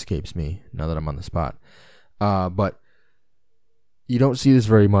escapes me now that I'm on the spot. But you don't see this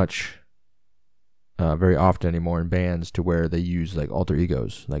very often anymore in bands, to where they use like alter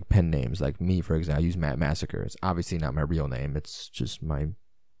egos, like pen names. Like me, for example, I use Matt Massacre. It's obviously not my real name. It's just my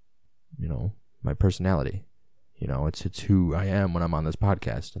personality. It's who I am when I'm on this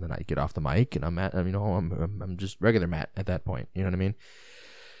podcast, and then I get off the mic and I'm just regular Matt at that point. You know what I mean?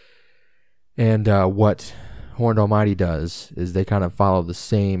 And what Horned Almighty does is they kind of follow the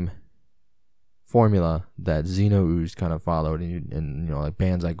same formula that Xeno Ooze kind of followed, and like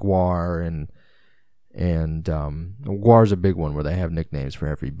bands like Gwar and Gwar's a big one where they have nicknames for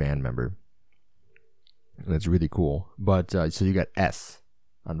every band member. That's really cool. But so you got S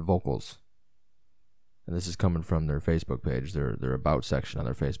on vocals. And this is coming from their Facebook page, their about section on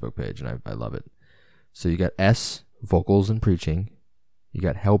their Facebook page, and I love it. So you got S, vocals and preaching. You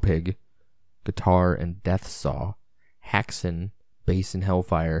got Hellpig, guitar and death saw. Haxon, bass and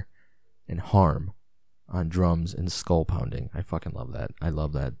hellfire. And Harm on drums and skull pounding. I fucking love that. I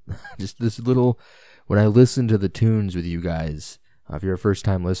love that. Just this little, when I listen to the tunes with you guys, if you're a first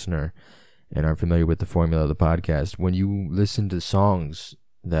time listener and aren't familiar with the formula of the podcast, when you listen to songs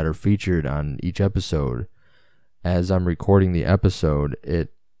that are featured on each episode, as I'm recording the episode,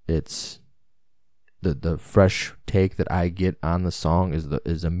 it's the fresh take that I get on the song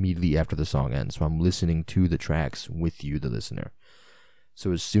is immediately after the song ends. So I'm listening to the tracks with you, the listener.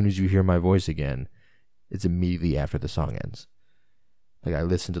 So as soon as you hear my voice again, it's immediately after the song ends. Like I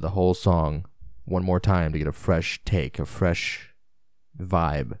listen to the whole song one more time to get a fresh take, a fresh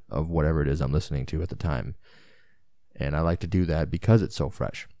vibe of whatever it is I'm listening to at the time. And I like to do that because it's so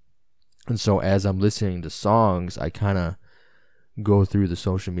fresh. And so as I'm listening to songs, I kind of go through the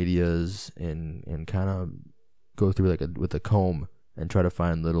social medias and kind of go through with a comb and try to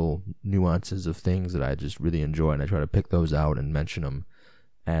find little nuances of things that I just really enjoy. And I try to pick those out and mention them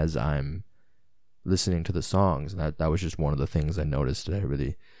as I'm listening to the songs. And that was just one of the things I noticed that I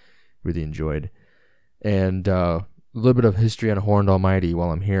really, really enjoyed. And a little bit of history on Horned Almighty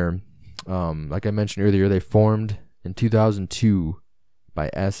while I'm here. Like I mentioned earlier, they formed in 2002 by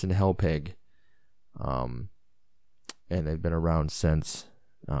S and Hellpig. And they've been around since.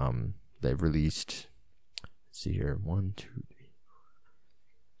 They've released, let's see here, 1, 2,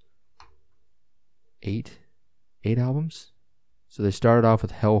 3, 8 albums. So they started off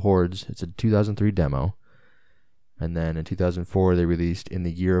with Hell Hordes. It's a 2003 demo. And then in 2004, they released In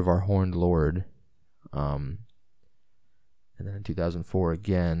the Year of Our Horned Lord. And then in 2004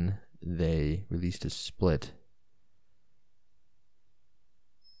 again, they released a split.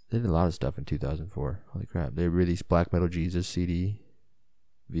 They did a lot of stuff in 2004. Holy crap. They released Black Metal Jesus CD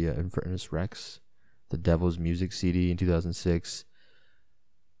via Infernus Rex. The Devil's Music CD in 2006.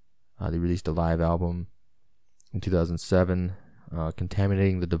 They released a live album in 2007.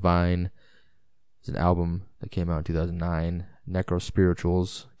 Contaminating the Divine is an album that came out in 2009. Necro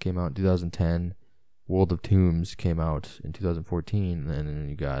Spirituals came out in 2010. World of Tombs came out in 2014. And then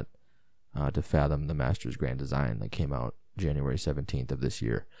you got To Fathom the Master's Grand Design that came out January 17th of this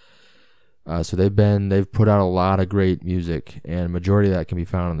year. So they've put out a lot of great music, and majority of that can be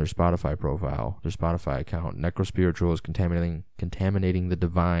found on their Spotify profile, their Spotify account. Necro Spirituals, Contaminating the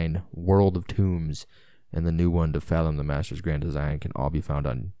Divine, World of Tombs, and the new one, To Fathom the Master's Grand Design, can all be found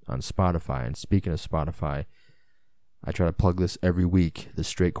on Spotify. And speaking of Spotify, I try to plug this every week, the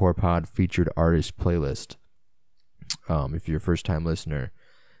Straight Core Pod featured artist playlist. If you're a first time listener,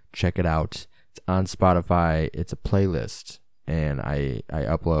 check it out. It's on Spotify. It's a playlist, and I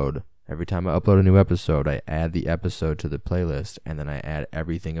upload. Every time I upload a new episode, I add the episode to the playlist, and then I add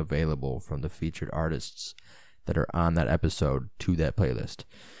everything available from the featured artists that are on that episode to that playlist.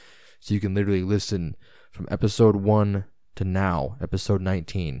 So you can literally listen from episode 1 to now, episode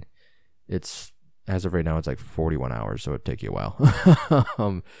 19. It's, as of right now, it's like 41 hours, so it'd take you a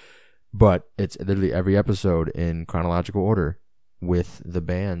while. But it's literally every episode in chronological order with the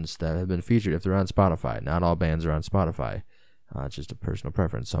bands that have been featured if they're on Spotify. Not all bands are on Spotify. It's just a personal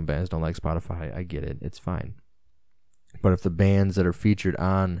preference. Some bands don't like Spotify. I get it. It's fine. But if the bands that are featured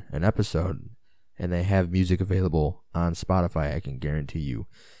on an episode and they have music available on Spotify, I can guarantee you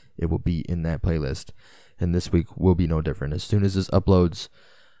it will be in that playlist. And this week will be no different. As soon as this uploads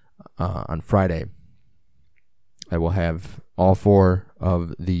on Friday, I will have all 4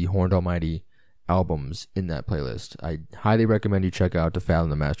 of the Horned Almighty albums in that playlist. I highly recommend you check out To Fathom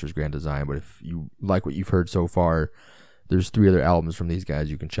the Master's Grand Design, but if you like what you've heard so far, there's 3 other albums from these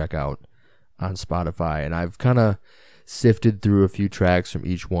guys you can check out on Spotify, and I've kind of sifted through a few tracks from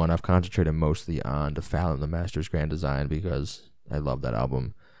each one. I've concentrated mostly on To Fathom the Master's Grand Design because I love that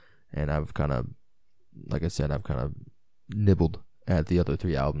album, and I've kind of, like I said, I've kind of nibbled at the other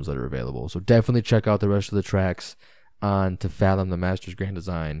 3 albums that are available. So definitely check out the rest of the tracks on To Fathom the Master's Grand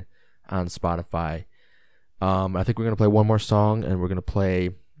Design on Spotify. I think we're going to play one more song, and we're going to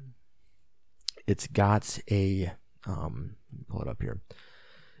play, it's got a, pull it up here.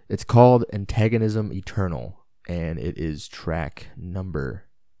 It's called Antagonism Eternal, and it is track number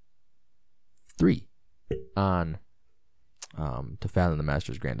 3 on To Fathom the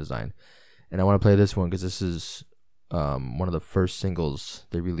Master's Grand Design. And I want to play this one because this is one of the first singles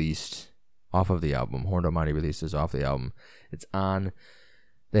they released off of the album. Horned Almighty released this off the album. It's on,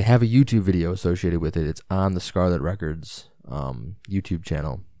 they have a YouTube video associated with it. It's on the Scarlet Records YouTube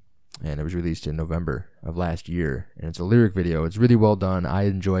channel, and it was released in November of last year, and it's a lyric video. It's really well done. I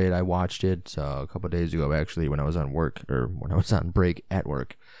enjoy it. I watched it a couple of days ago, actually, when I was on work, or when I was on break at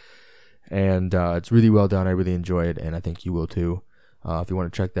work, and it's really well done. I really enjoy it, and I think you will too. If you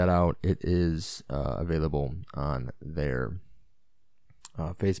want to check that out, it is available on their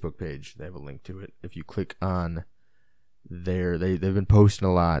Facebook page. They have a link to it. If you click on there, they've been posting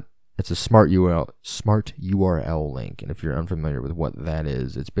a lot. It's a smart URL link, and if you're unfamiliar with what that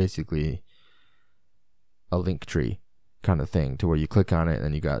is, it's basically a link tree kind of thing, to where you click on it and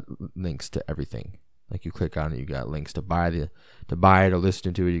then you got links to everything. Like you click on it, you got links to buy it or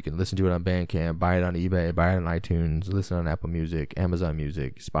listen to it. You can listen to it on Bandcamp, buy it on eBay, buy it on iTunes, listen on Apple Music, Amazon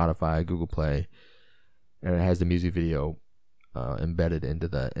Music, Spotify, Google Play, and it has the music video embedded into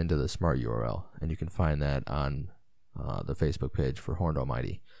the smart URL, and you can find that on the Facebook page for Horned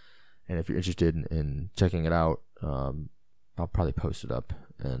Almighty. And if you're interested in checking it out, I'll probably post it up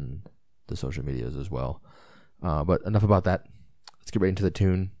in the social medias as well. But enough about that. Let's get right into the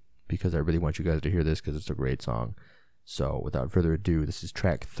tune, because I really want you guys to hear this because it's a great song. So without further ado, this is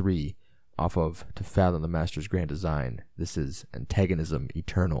track 3 off of To Fathom the Master's Grand Design. This is Antagonism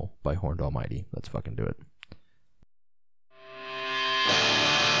Eternal by Horned Almighty. Let's fucking do it.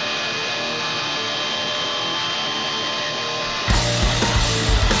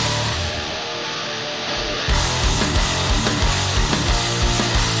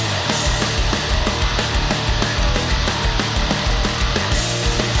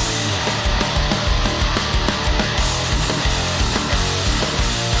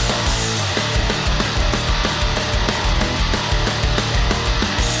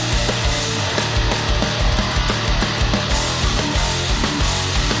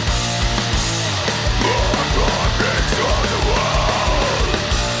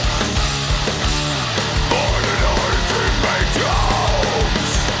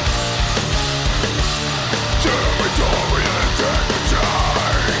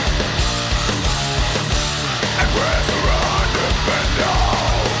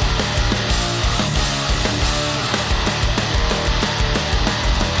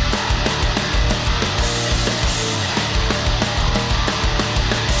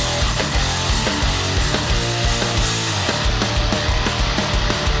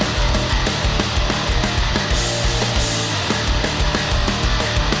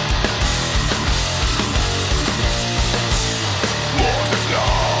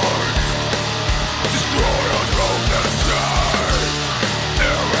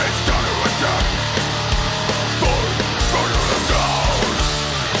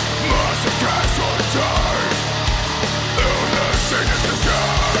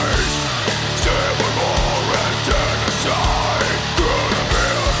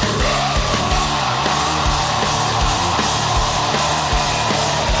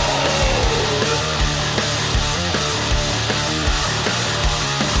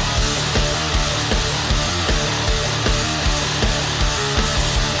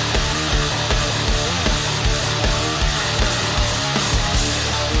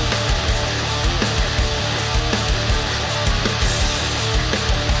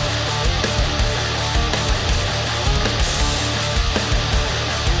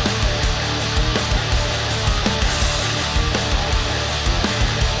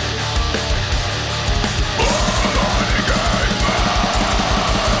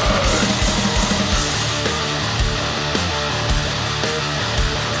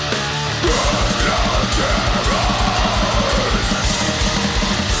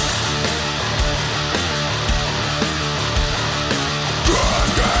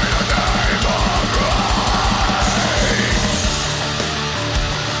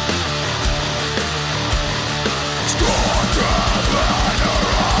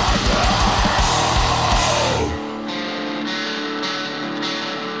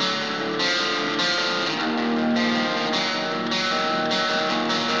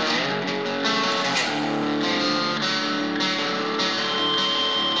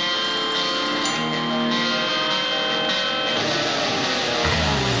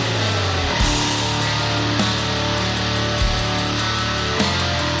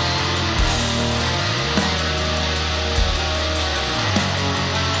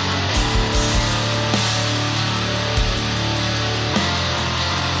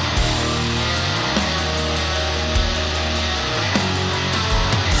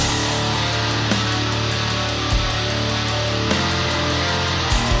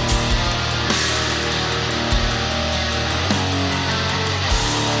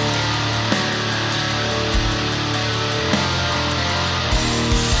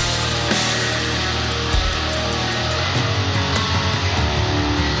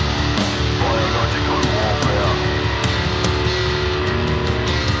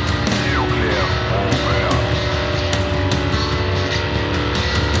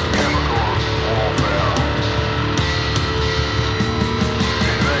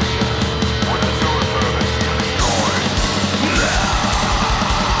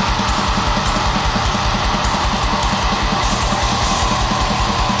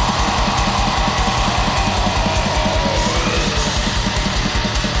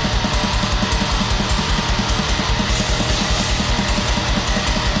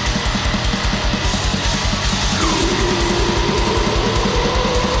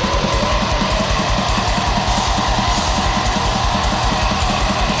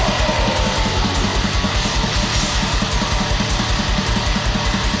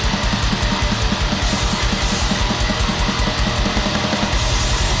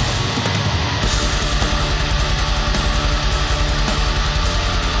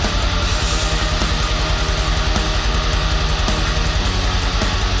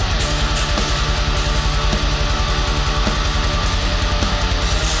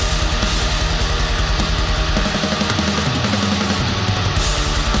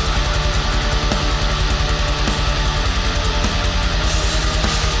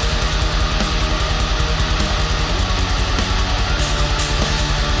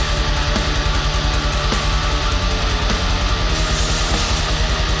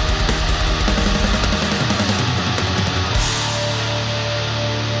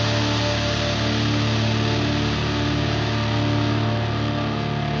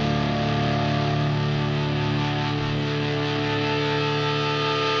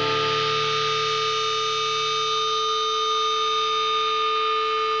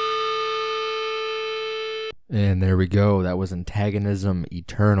 And there we go. That was Antagonism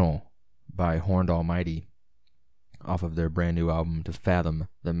Eternal by Horned Almighty off of their brand new album, To Fathom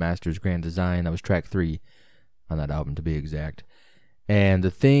the Master's Grand Design. That was track 3 on that album, to be exact. And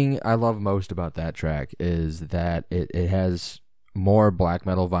the thing I love most about that track is that it has more black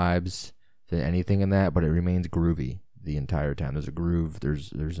metal vibes than anything in that, but it remains groovy the entire time. There's a groove,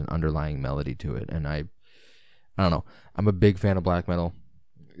 there's an underlying melody to it, and I don't know. I'm a big fan of black metal.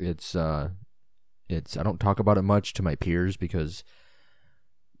 It's I don't talk about it much to my peers because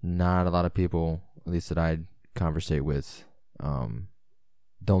not a lot of people, at least that I conversate with, don't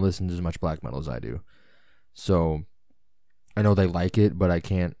listen to as much black metal as I do. So I know they like it, but I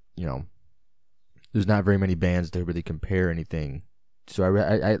can't, there's not very many bands to really compare anything. So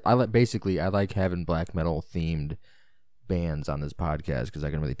I like having black metal themed bands on this podcast because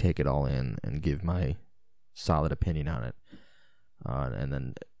I can really take it all in and give my solid opinion on it. And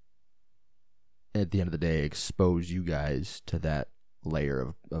then at the end of the day, expose you guys to that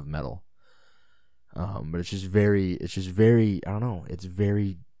layer of metal. But it's just very, I don't know, it's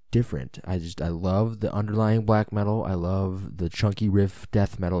very different. I love the underlying black metal. I love the chunky riff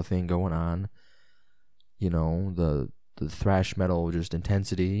death metal thing going on. The thrash metal, just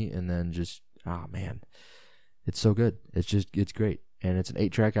intensity, and then just, oh man, it's so good. It's great. And it's an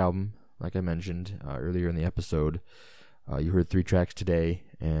 8-track album, like I mentioned earlier in the episode. You heard 3 tracks today,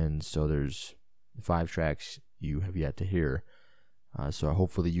 and so there's 5 tracks you have yet to hear. So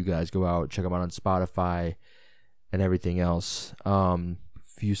hopefully you guys go out, check them out on Spotify and everything else.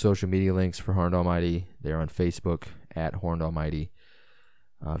 Few social media links for Horned Almighty. They're on Facebook at Horned Almighty.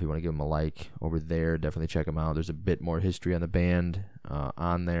 If you want to give them a like over there, definitely check them out. There's a bit more history on the band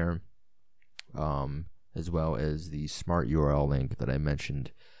on there, as well as the Smart URL link that I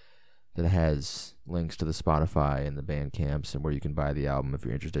mentioned that has links to the Spotify and the Bandcamps and where you can buy the album if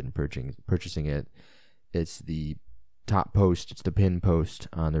you're interested in purchasing it. It's the top post, it's the pin post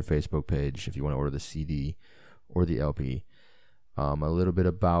on their Facebook page if you want to order the CD or the LP. A little bit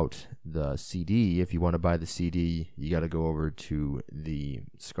about the CD. If you want to buy the CD, you got to go over to the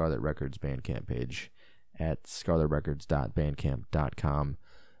Scarlet Records Bandcamp page at scarletrecords.bandcamp.com.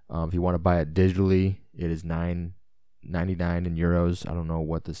 If you want to buy it digitally, it is $9.99 in euros. I don't know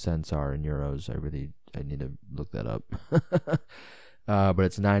what the cents are in euros. I need to look that up. But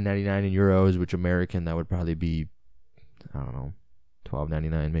it's $9.99 in euros, which American, that would probably be, I don't know,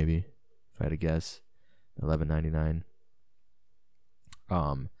 $12.99 maybe, if I had to guess. $11.99.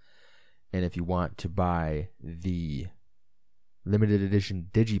 And if you want to buy the limited edition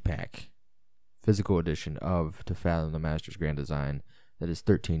Digipack, physical edition of To Fathom the Master's Grand Design, that is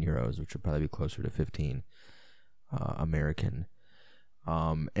 13 euros, which would probably be closer to 15 American.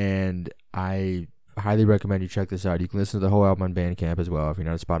 And I highly recommend you check this out. You can listen to the whole album on Bandcamp as well. If you're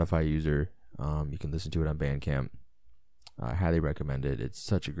not a Spotify user, you can listen to it on Bandcamp. I highly recommend it. It's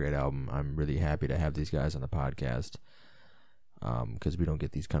such a great album. I'm really happy to have these guys on the podcast. Because we don't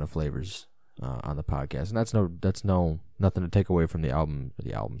get these kind of flavors on the podcast, and that's nothing to take away from the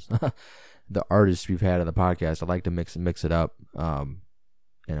albums, the artists we've had on the podcast. I like to mix it up, and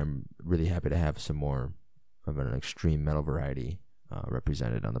I'm really happy to have some more of an extreme metal variety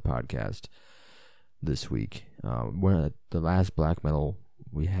represented on the podcast this week. The last black metal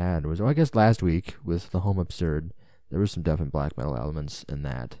we had was, I guess, last week with The Home Absurd. There was some definite black metal elements in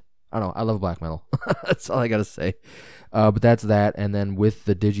that. I don't know. I love black metal. That's all I gotta say. But that's that. And then with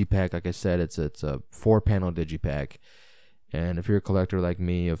the Digipack, like I said, it's a 4-panel Digipack. And if you're a collector like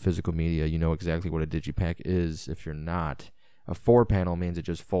me of physical media, you know exactly what a Digipack is. If you're not, a 4-panel means it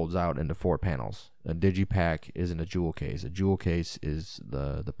just folds out into 4 panels. A Digipack isn't a jewel case. A jewel case is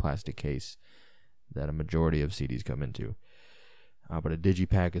the plastic case that a majority of CDs come into. But a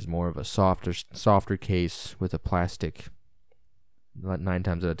Digipack is more of a softer case with a plastic. 9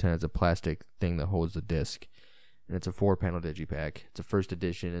 times out of 10, it's a plastic thing that holds the disc, and it's a 4-panel Digipack. It's a first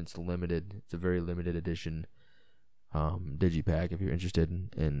edition. It's limited. It's a very limited edition Digipack. If you're interested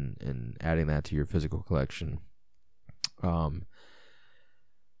in adding that to your physical collection, yeah.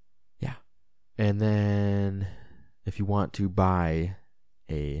 And then if you want to buy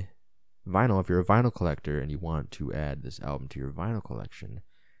a vinyl, if you're a vinyl collector and you want to add this album to your vinyl collection,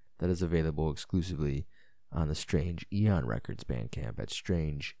 that is available exclusively on the Strange Eon Records Bandcamp at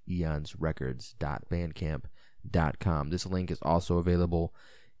strangeeonsrecords.bandcamp.com. This link is also available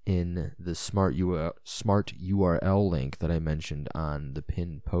in the Smart URL link that I mentioned on the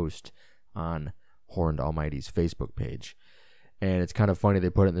pinned post on Horned Almighty's Facebook page. And it's kind of funny, they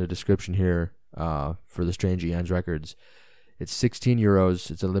put it in the description here for the Strange Eons Records. It's 16 euros.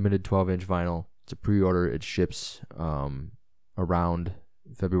 It's a limited 12-inch vinyl. It's a pre-order. It ships around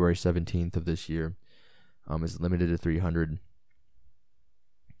February 17th of this year. It's limited to 300,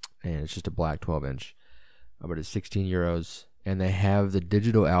 and it's just a black 12-inch. But it's 16 euros, and they have the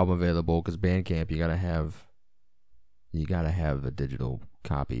digital album available because Bandcamp, you gotta have a digital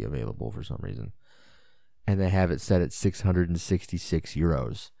copy available for some reason, and they have it set at 666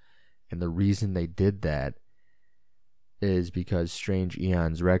 euros. And the reason they did that is because Strange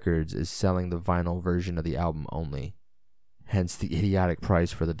Eons Records is selling the vinyl version of the album only. Hence the idiotic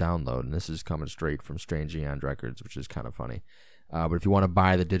price for the download. And this is coming straight from Strange Eons Records, which is kind of funny. But if you want to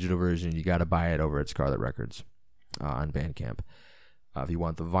buy the digital version, you got to buy it over at Scarlet Records on Bandcamp. If you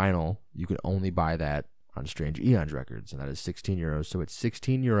want the vinyl, you can only buy that on Strange Eons Records, and that is 16 euros. So it's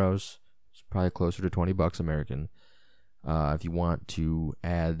 16 euros. It's probably closer to $20 American. If you want to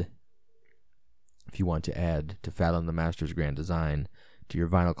add To Fathom the Master's Grand Design to your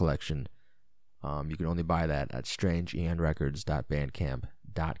vinyl collection, you can only buy that at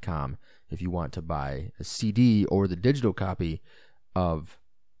strangeeonrecords.bandcamp.com. If you want to buy a CD or the digital copy of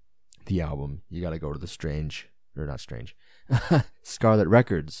the album, you got to go to the Scarlet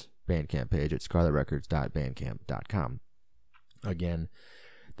Records Bandcamp page at scarletrecords.bandcamp.com. Again,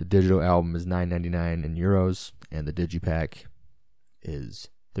 the digital album is $9.99 in euros, and the digipack is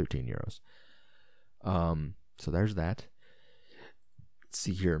 13 euros. So there's that. Let's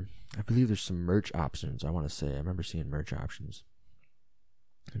see here. I believe there's some merch options. I want to say I remember seeing merch options.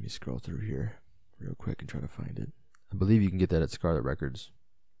 Let me scroll through here real quick and try to find it. I believe you can get that at Scarlet Records.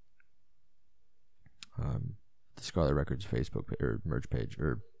 The Scarlet Records Facebook or merch page,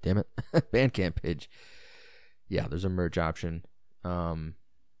 or damn it, Bandcamp page. Yeah, there's a merch option. Let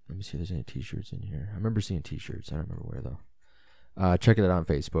me see if there's any t-shirts in here. I remember seeing t-shirts. I don't remember where though. Check it out on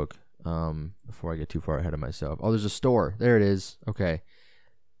Facebook. Before I get too far ahead of myself. Oh, there's a store. There it is. Okay.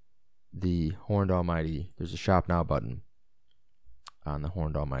 The Horned Almighty. There's a Shop Now button on the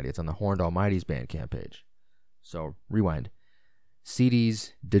Horned Almighty. It's on the Horned Almighty's Bandcamp page. So, rewind.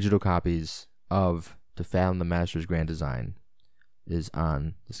 CDs, digital copies of To Fathom the Master's Grand Design is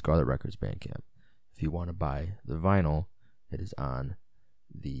on the Scarlet Records Bandcamp. If you want to buy the vinyl, it is on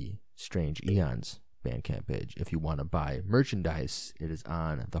the Strange Eons Bandcamp page. If you want to buy merchandise, it is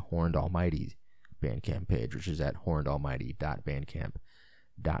on the Horned Almighty Bandcamp page, which is at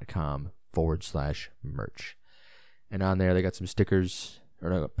hornedalmighty.bandcamp.com/merch. And on there, they got some stickers, or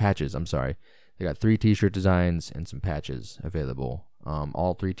no, patches, I'm sorry. They got 3 t-shirt designs and some patches available.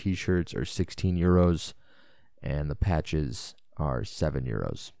 All 3 t-shirts are 16 euros, and the patches are 7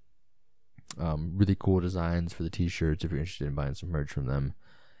 euros. Really cool designs for the t-shirts if you're interested in buying some merch from them.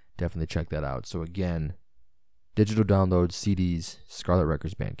 Definitely check that out. So again, digital downloads, CDs, Scarlet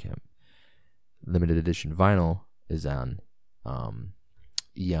Records Bandcamp. Limited edition vinyl is on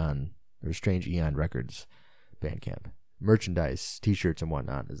Strange Eon Records Bandcamp. Merchandise, t-shirts and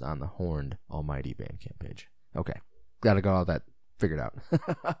whatnot is on the Horned Almighty Bandcamp page. Okay, got all that figured out.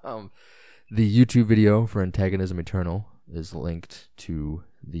 The YouTube video for Antagonism Eternal is linked to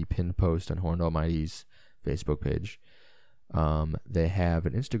the pinned post on Horned Almighty's Facebook page. They have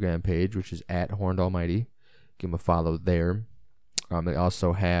an Instagram page, which is at Horned Almighty. Give them a follow there. They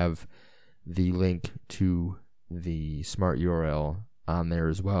also have the link to the smart URL on there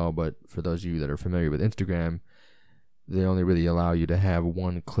as well. But for those of you that are familiar with Instagram, they only really allow you to have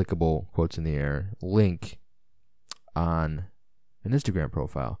one clickable, quotes in the air, link on an Instagram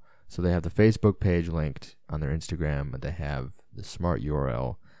profile. So they have the Facebook page linked on their Instagram, but they have the smart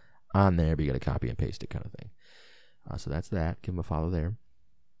URL on there, but you got to copy and paste it kind of thing. So that's that. Give them a follow there.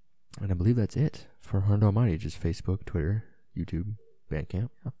 And I believe that's it for Horned Almighty. Just Facebook, Twitter, YouTube, Bandcamp.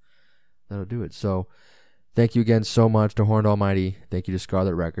 Yeah, that'll do it. So thank you again so much to Horned Almighty. Thank you to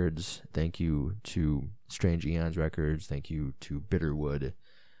Scarlet Records. Thank you to Strange Eons Records. Thank you to Bitterwood.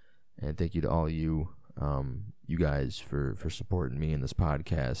 And thank you to all you guys for supporting me in this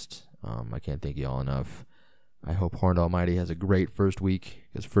podcast. I can't thank you all enough. I hope Horned Almighty has a great first week,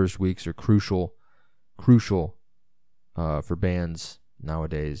 because first weeks are crucial for bands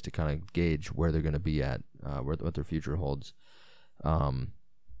nowadays to kind of gauge where they're going to be at, what their future holds. I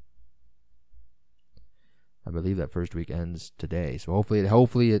believe that first week ends today, so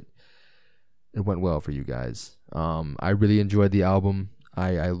hopefully it went well for you guys. I really enjoyed the album.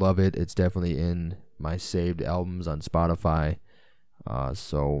 I love it. It's definitely in my saved albums on Spotify.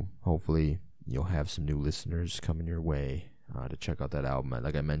 So hopefully you'll have some new listeners coming your way to check out that album.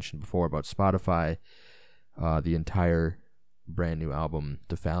 Like I mentioned before about Spotify, the entire brand new album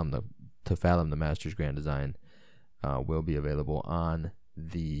To Fathom the Master's Grand Design will be available on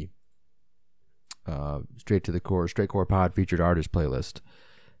the Straight Core Pod featured artist playlist.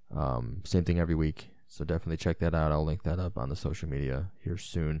 Same thing every week, so definitely check that out. I'll link that up on the social media here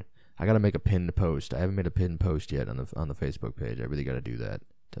soon. I gotta make a pinned post. I haven't made a pinned post yet on the Facebook page. I really gotta do that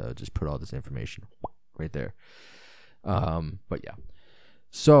to just put all this information right there. But yeah.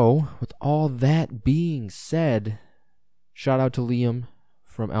 So with all that being said, shout out to Liam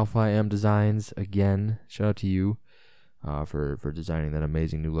from Alpha IM Designs again. Shout out to you for designing that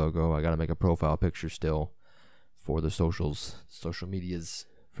amazing new logo. I gotta make a profile picture still for the social medias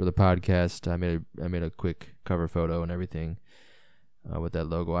for the podcast. I made a quick cover photo and everything with that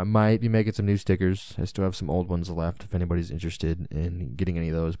logo. I might be making some new stickers. I still have some old ones left. If anybody's interested in getting any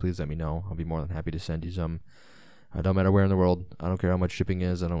of those, please let me know. I'll be more than happy to send you some. Don't matter where in the world. I don't care how much shipping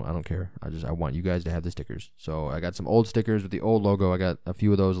is. I don't care. I want you guys to have the stickers. So I got some old stickers with the old logo. I got a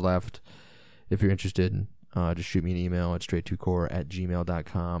few of those left. If you're interested, just shoot me an email at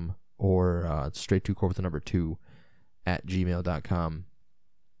straight2core@gmail.com or straight2core with the number 2 @gmail.com,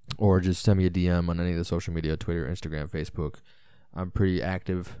 or just send me a DM on any of the social media, Twitter, Instagram, Facebook. I'm pretty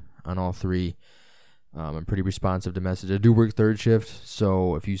active on all three. I'm pretty responsive to messages. I do work third shift,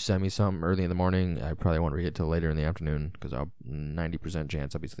 so if you send me something early in the morning, I probably won't read it till later in the afternoon because I'll 90%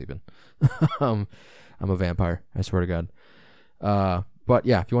 chance I'll be sleeping. I'm a vampire, I swear to God. But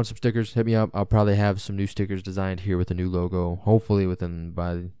yeah, if you want some stickers, hit me up. I'll probably have some new stickers designed here with a new logo. Hopefully it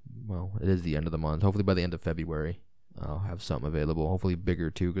is the end of the month. Hopefully by the end of February, I'll have something available. Hopefully bigger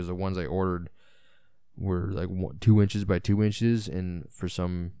too, because the ones I ordered were like 2 inches by 2 inches, and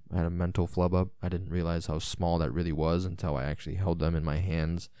I had a mental flub up. I didn't realize how small that really was until I actually held them in my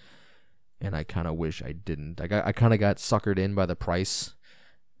hands, and I kind of wish I didn't. I kind of got suckered in by the price,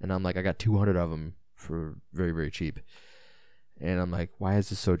 and I'm like, I got 200 of them for very, very cheap, and I'm like, why is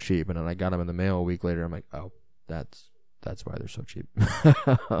this so cheap? And then I got them in the mail a week later. I'm like, oh, that's why they're so cheap.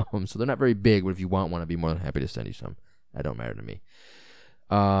 So they're not very big, but if you want one, I'd be more than happy to send you some. That don't matter to me.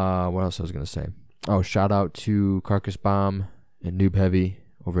 What else I was gonna say? Oh, shout out to Carcass Bomb and Noob Heavy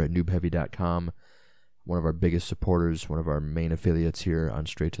over at noobheavy.com. One of our biggest supporters, one of our main affiliates here on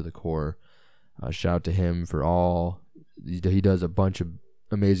Straight to the Core. Shout out to him for all. He does a bunch of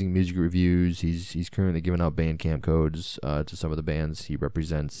amazing music reviews. He's currently giving out Bandcamp codes to some of the bands he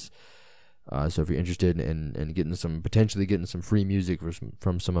represents. So if you're interested in potentially getting some free music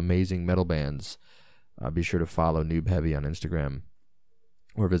from some amazing metal bands, be sure to follow Noob Heavy on Instagram,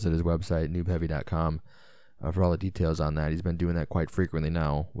 or visit his website, noobheavy.com, for all the details on that. He's been doing that quite frequently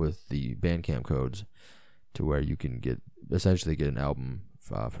now with the Bandcamp codes, to where you can essentially get an album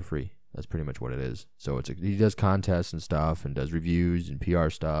for free. That's pretty much what it is. So he does contests and stuff, and does reviews and PR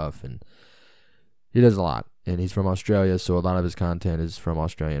stuff, and he does a lot. And he's from Australia, so a lot of his content is from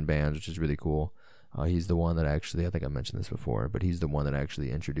Australian bands, which is really cool. He's the one that actually, I think I mentioned this before, but he's the one that actually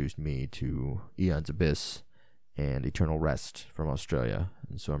introduced me to Eon's Abyss and Eternal Rest from Australia.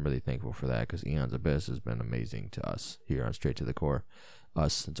 And so I'm really thankful for that, because Eon's Abyss has been amazing to us here on Straight to the Core.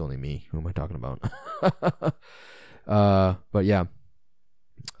 Us, it's only me. Who am I talking about? But yeah.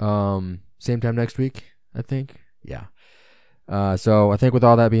 Same time next week, I think. Yeah. So I think with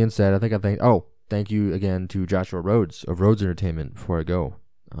all that being said, thank you again to Joshua Rhodes of Rhodes Entertainment before I go.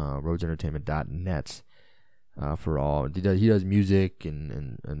 RhodesEntertainment.net for all. He does music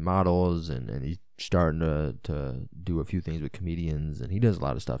and models, and he's starting to do a few things with comedians, and he does a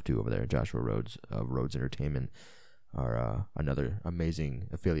lot of stuff too over there. Joshua Rhodes of Rhodes Entertainment are another amazing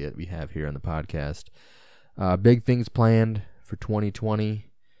affiliate we have here on the podcast. Big things planned for 2020.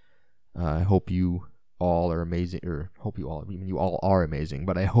 I hope you all are amazing, you all are amazing,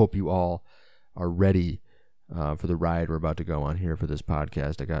 but I hope you all are ready for the ride we're about to go on here for this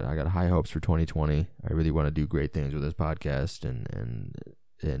podcast. I got high hopes for 2020. I really want to do great things with this podcast, and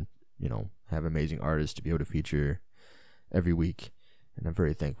have amazing artists to be able to feature every week, and I'm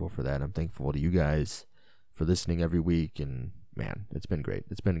very thankful for that. I'm thankful to you guys for listening every week, and man, it's been great.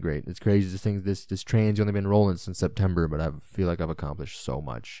 It's crazy. This train's only been rolling since September, but I feel like I've accomplished so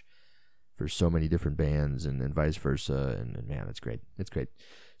much for so many different bands, and vice versa, and man, it's great.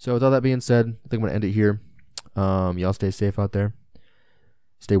 So with all that being said, I think I'm gonna end it here. Y'all stay safe out there.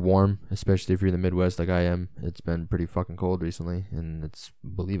 Stay warm, especially if you're in the Midwest like I am. It's been pretty fucking cold recently, and I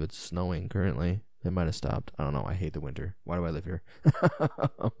believe it's snowing currently. It might have stopped. I don't know. I hate the winter. Why do I live here?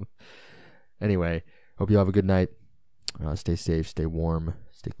 Anyway, hope you have a good night. Stay safe, stay warm,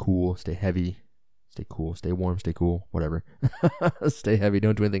 stay cool, stay heavy, stay cool, stay warm, stay cool, whatever. Stay heavy.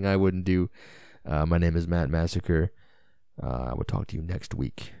 Don't do anything I wouldn't do. My name is Matt Massacre. I will talk to you next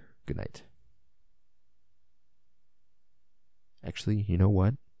week. Good night. Actually, you know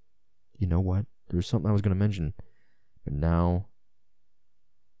what? There was something I was going to mention, but now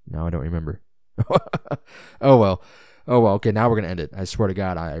I don't remember. Oh well. Okay, now we're going to end it. I swear to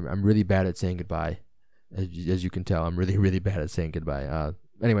God, I'm really bad at saying goodbye. As you can tell, I'm really, really bad at saying goodbye.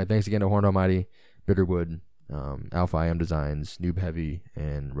 Anyway, thanks again to Horn Almighty, Bitterwood, Alpha IM Designs, Noob Heavy,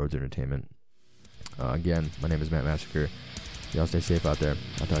 and Rhodes Entertainment. Again, my name is Matt Massacre. Y'all stay safe out there.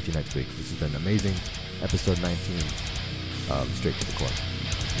 I'll talk to you next week. This has been amazing. Episode 19 of Straight to the Core.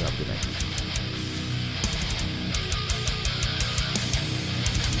 You have a good night.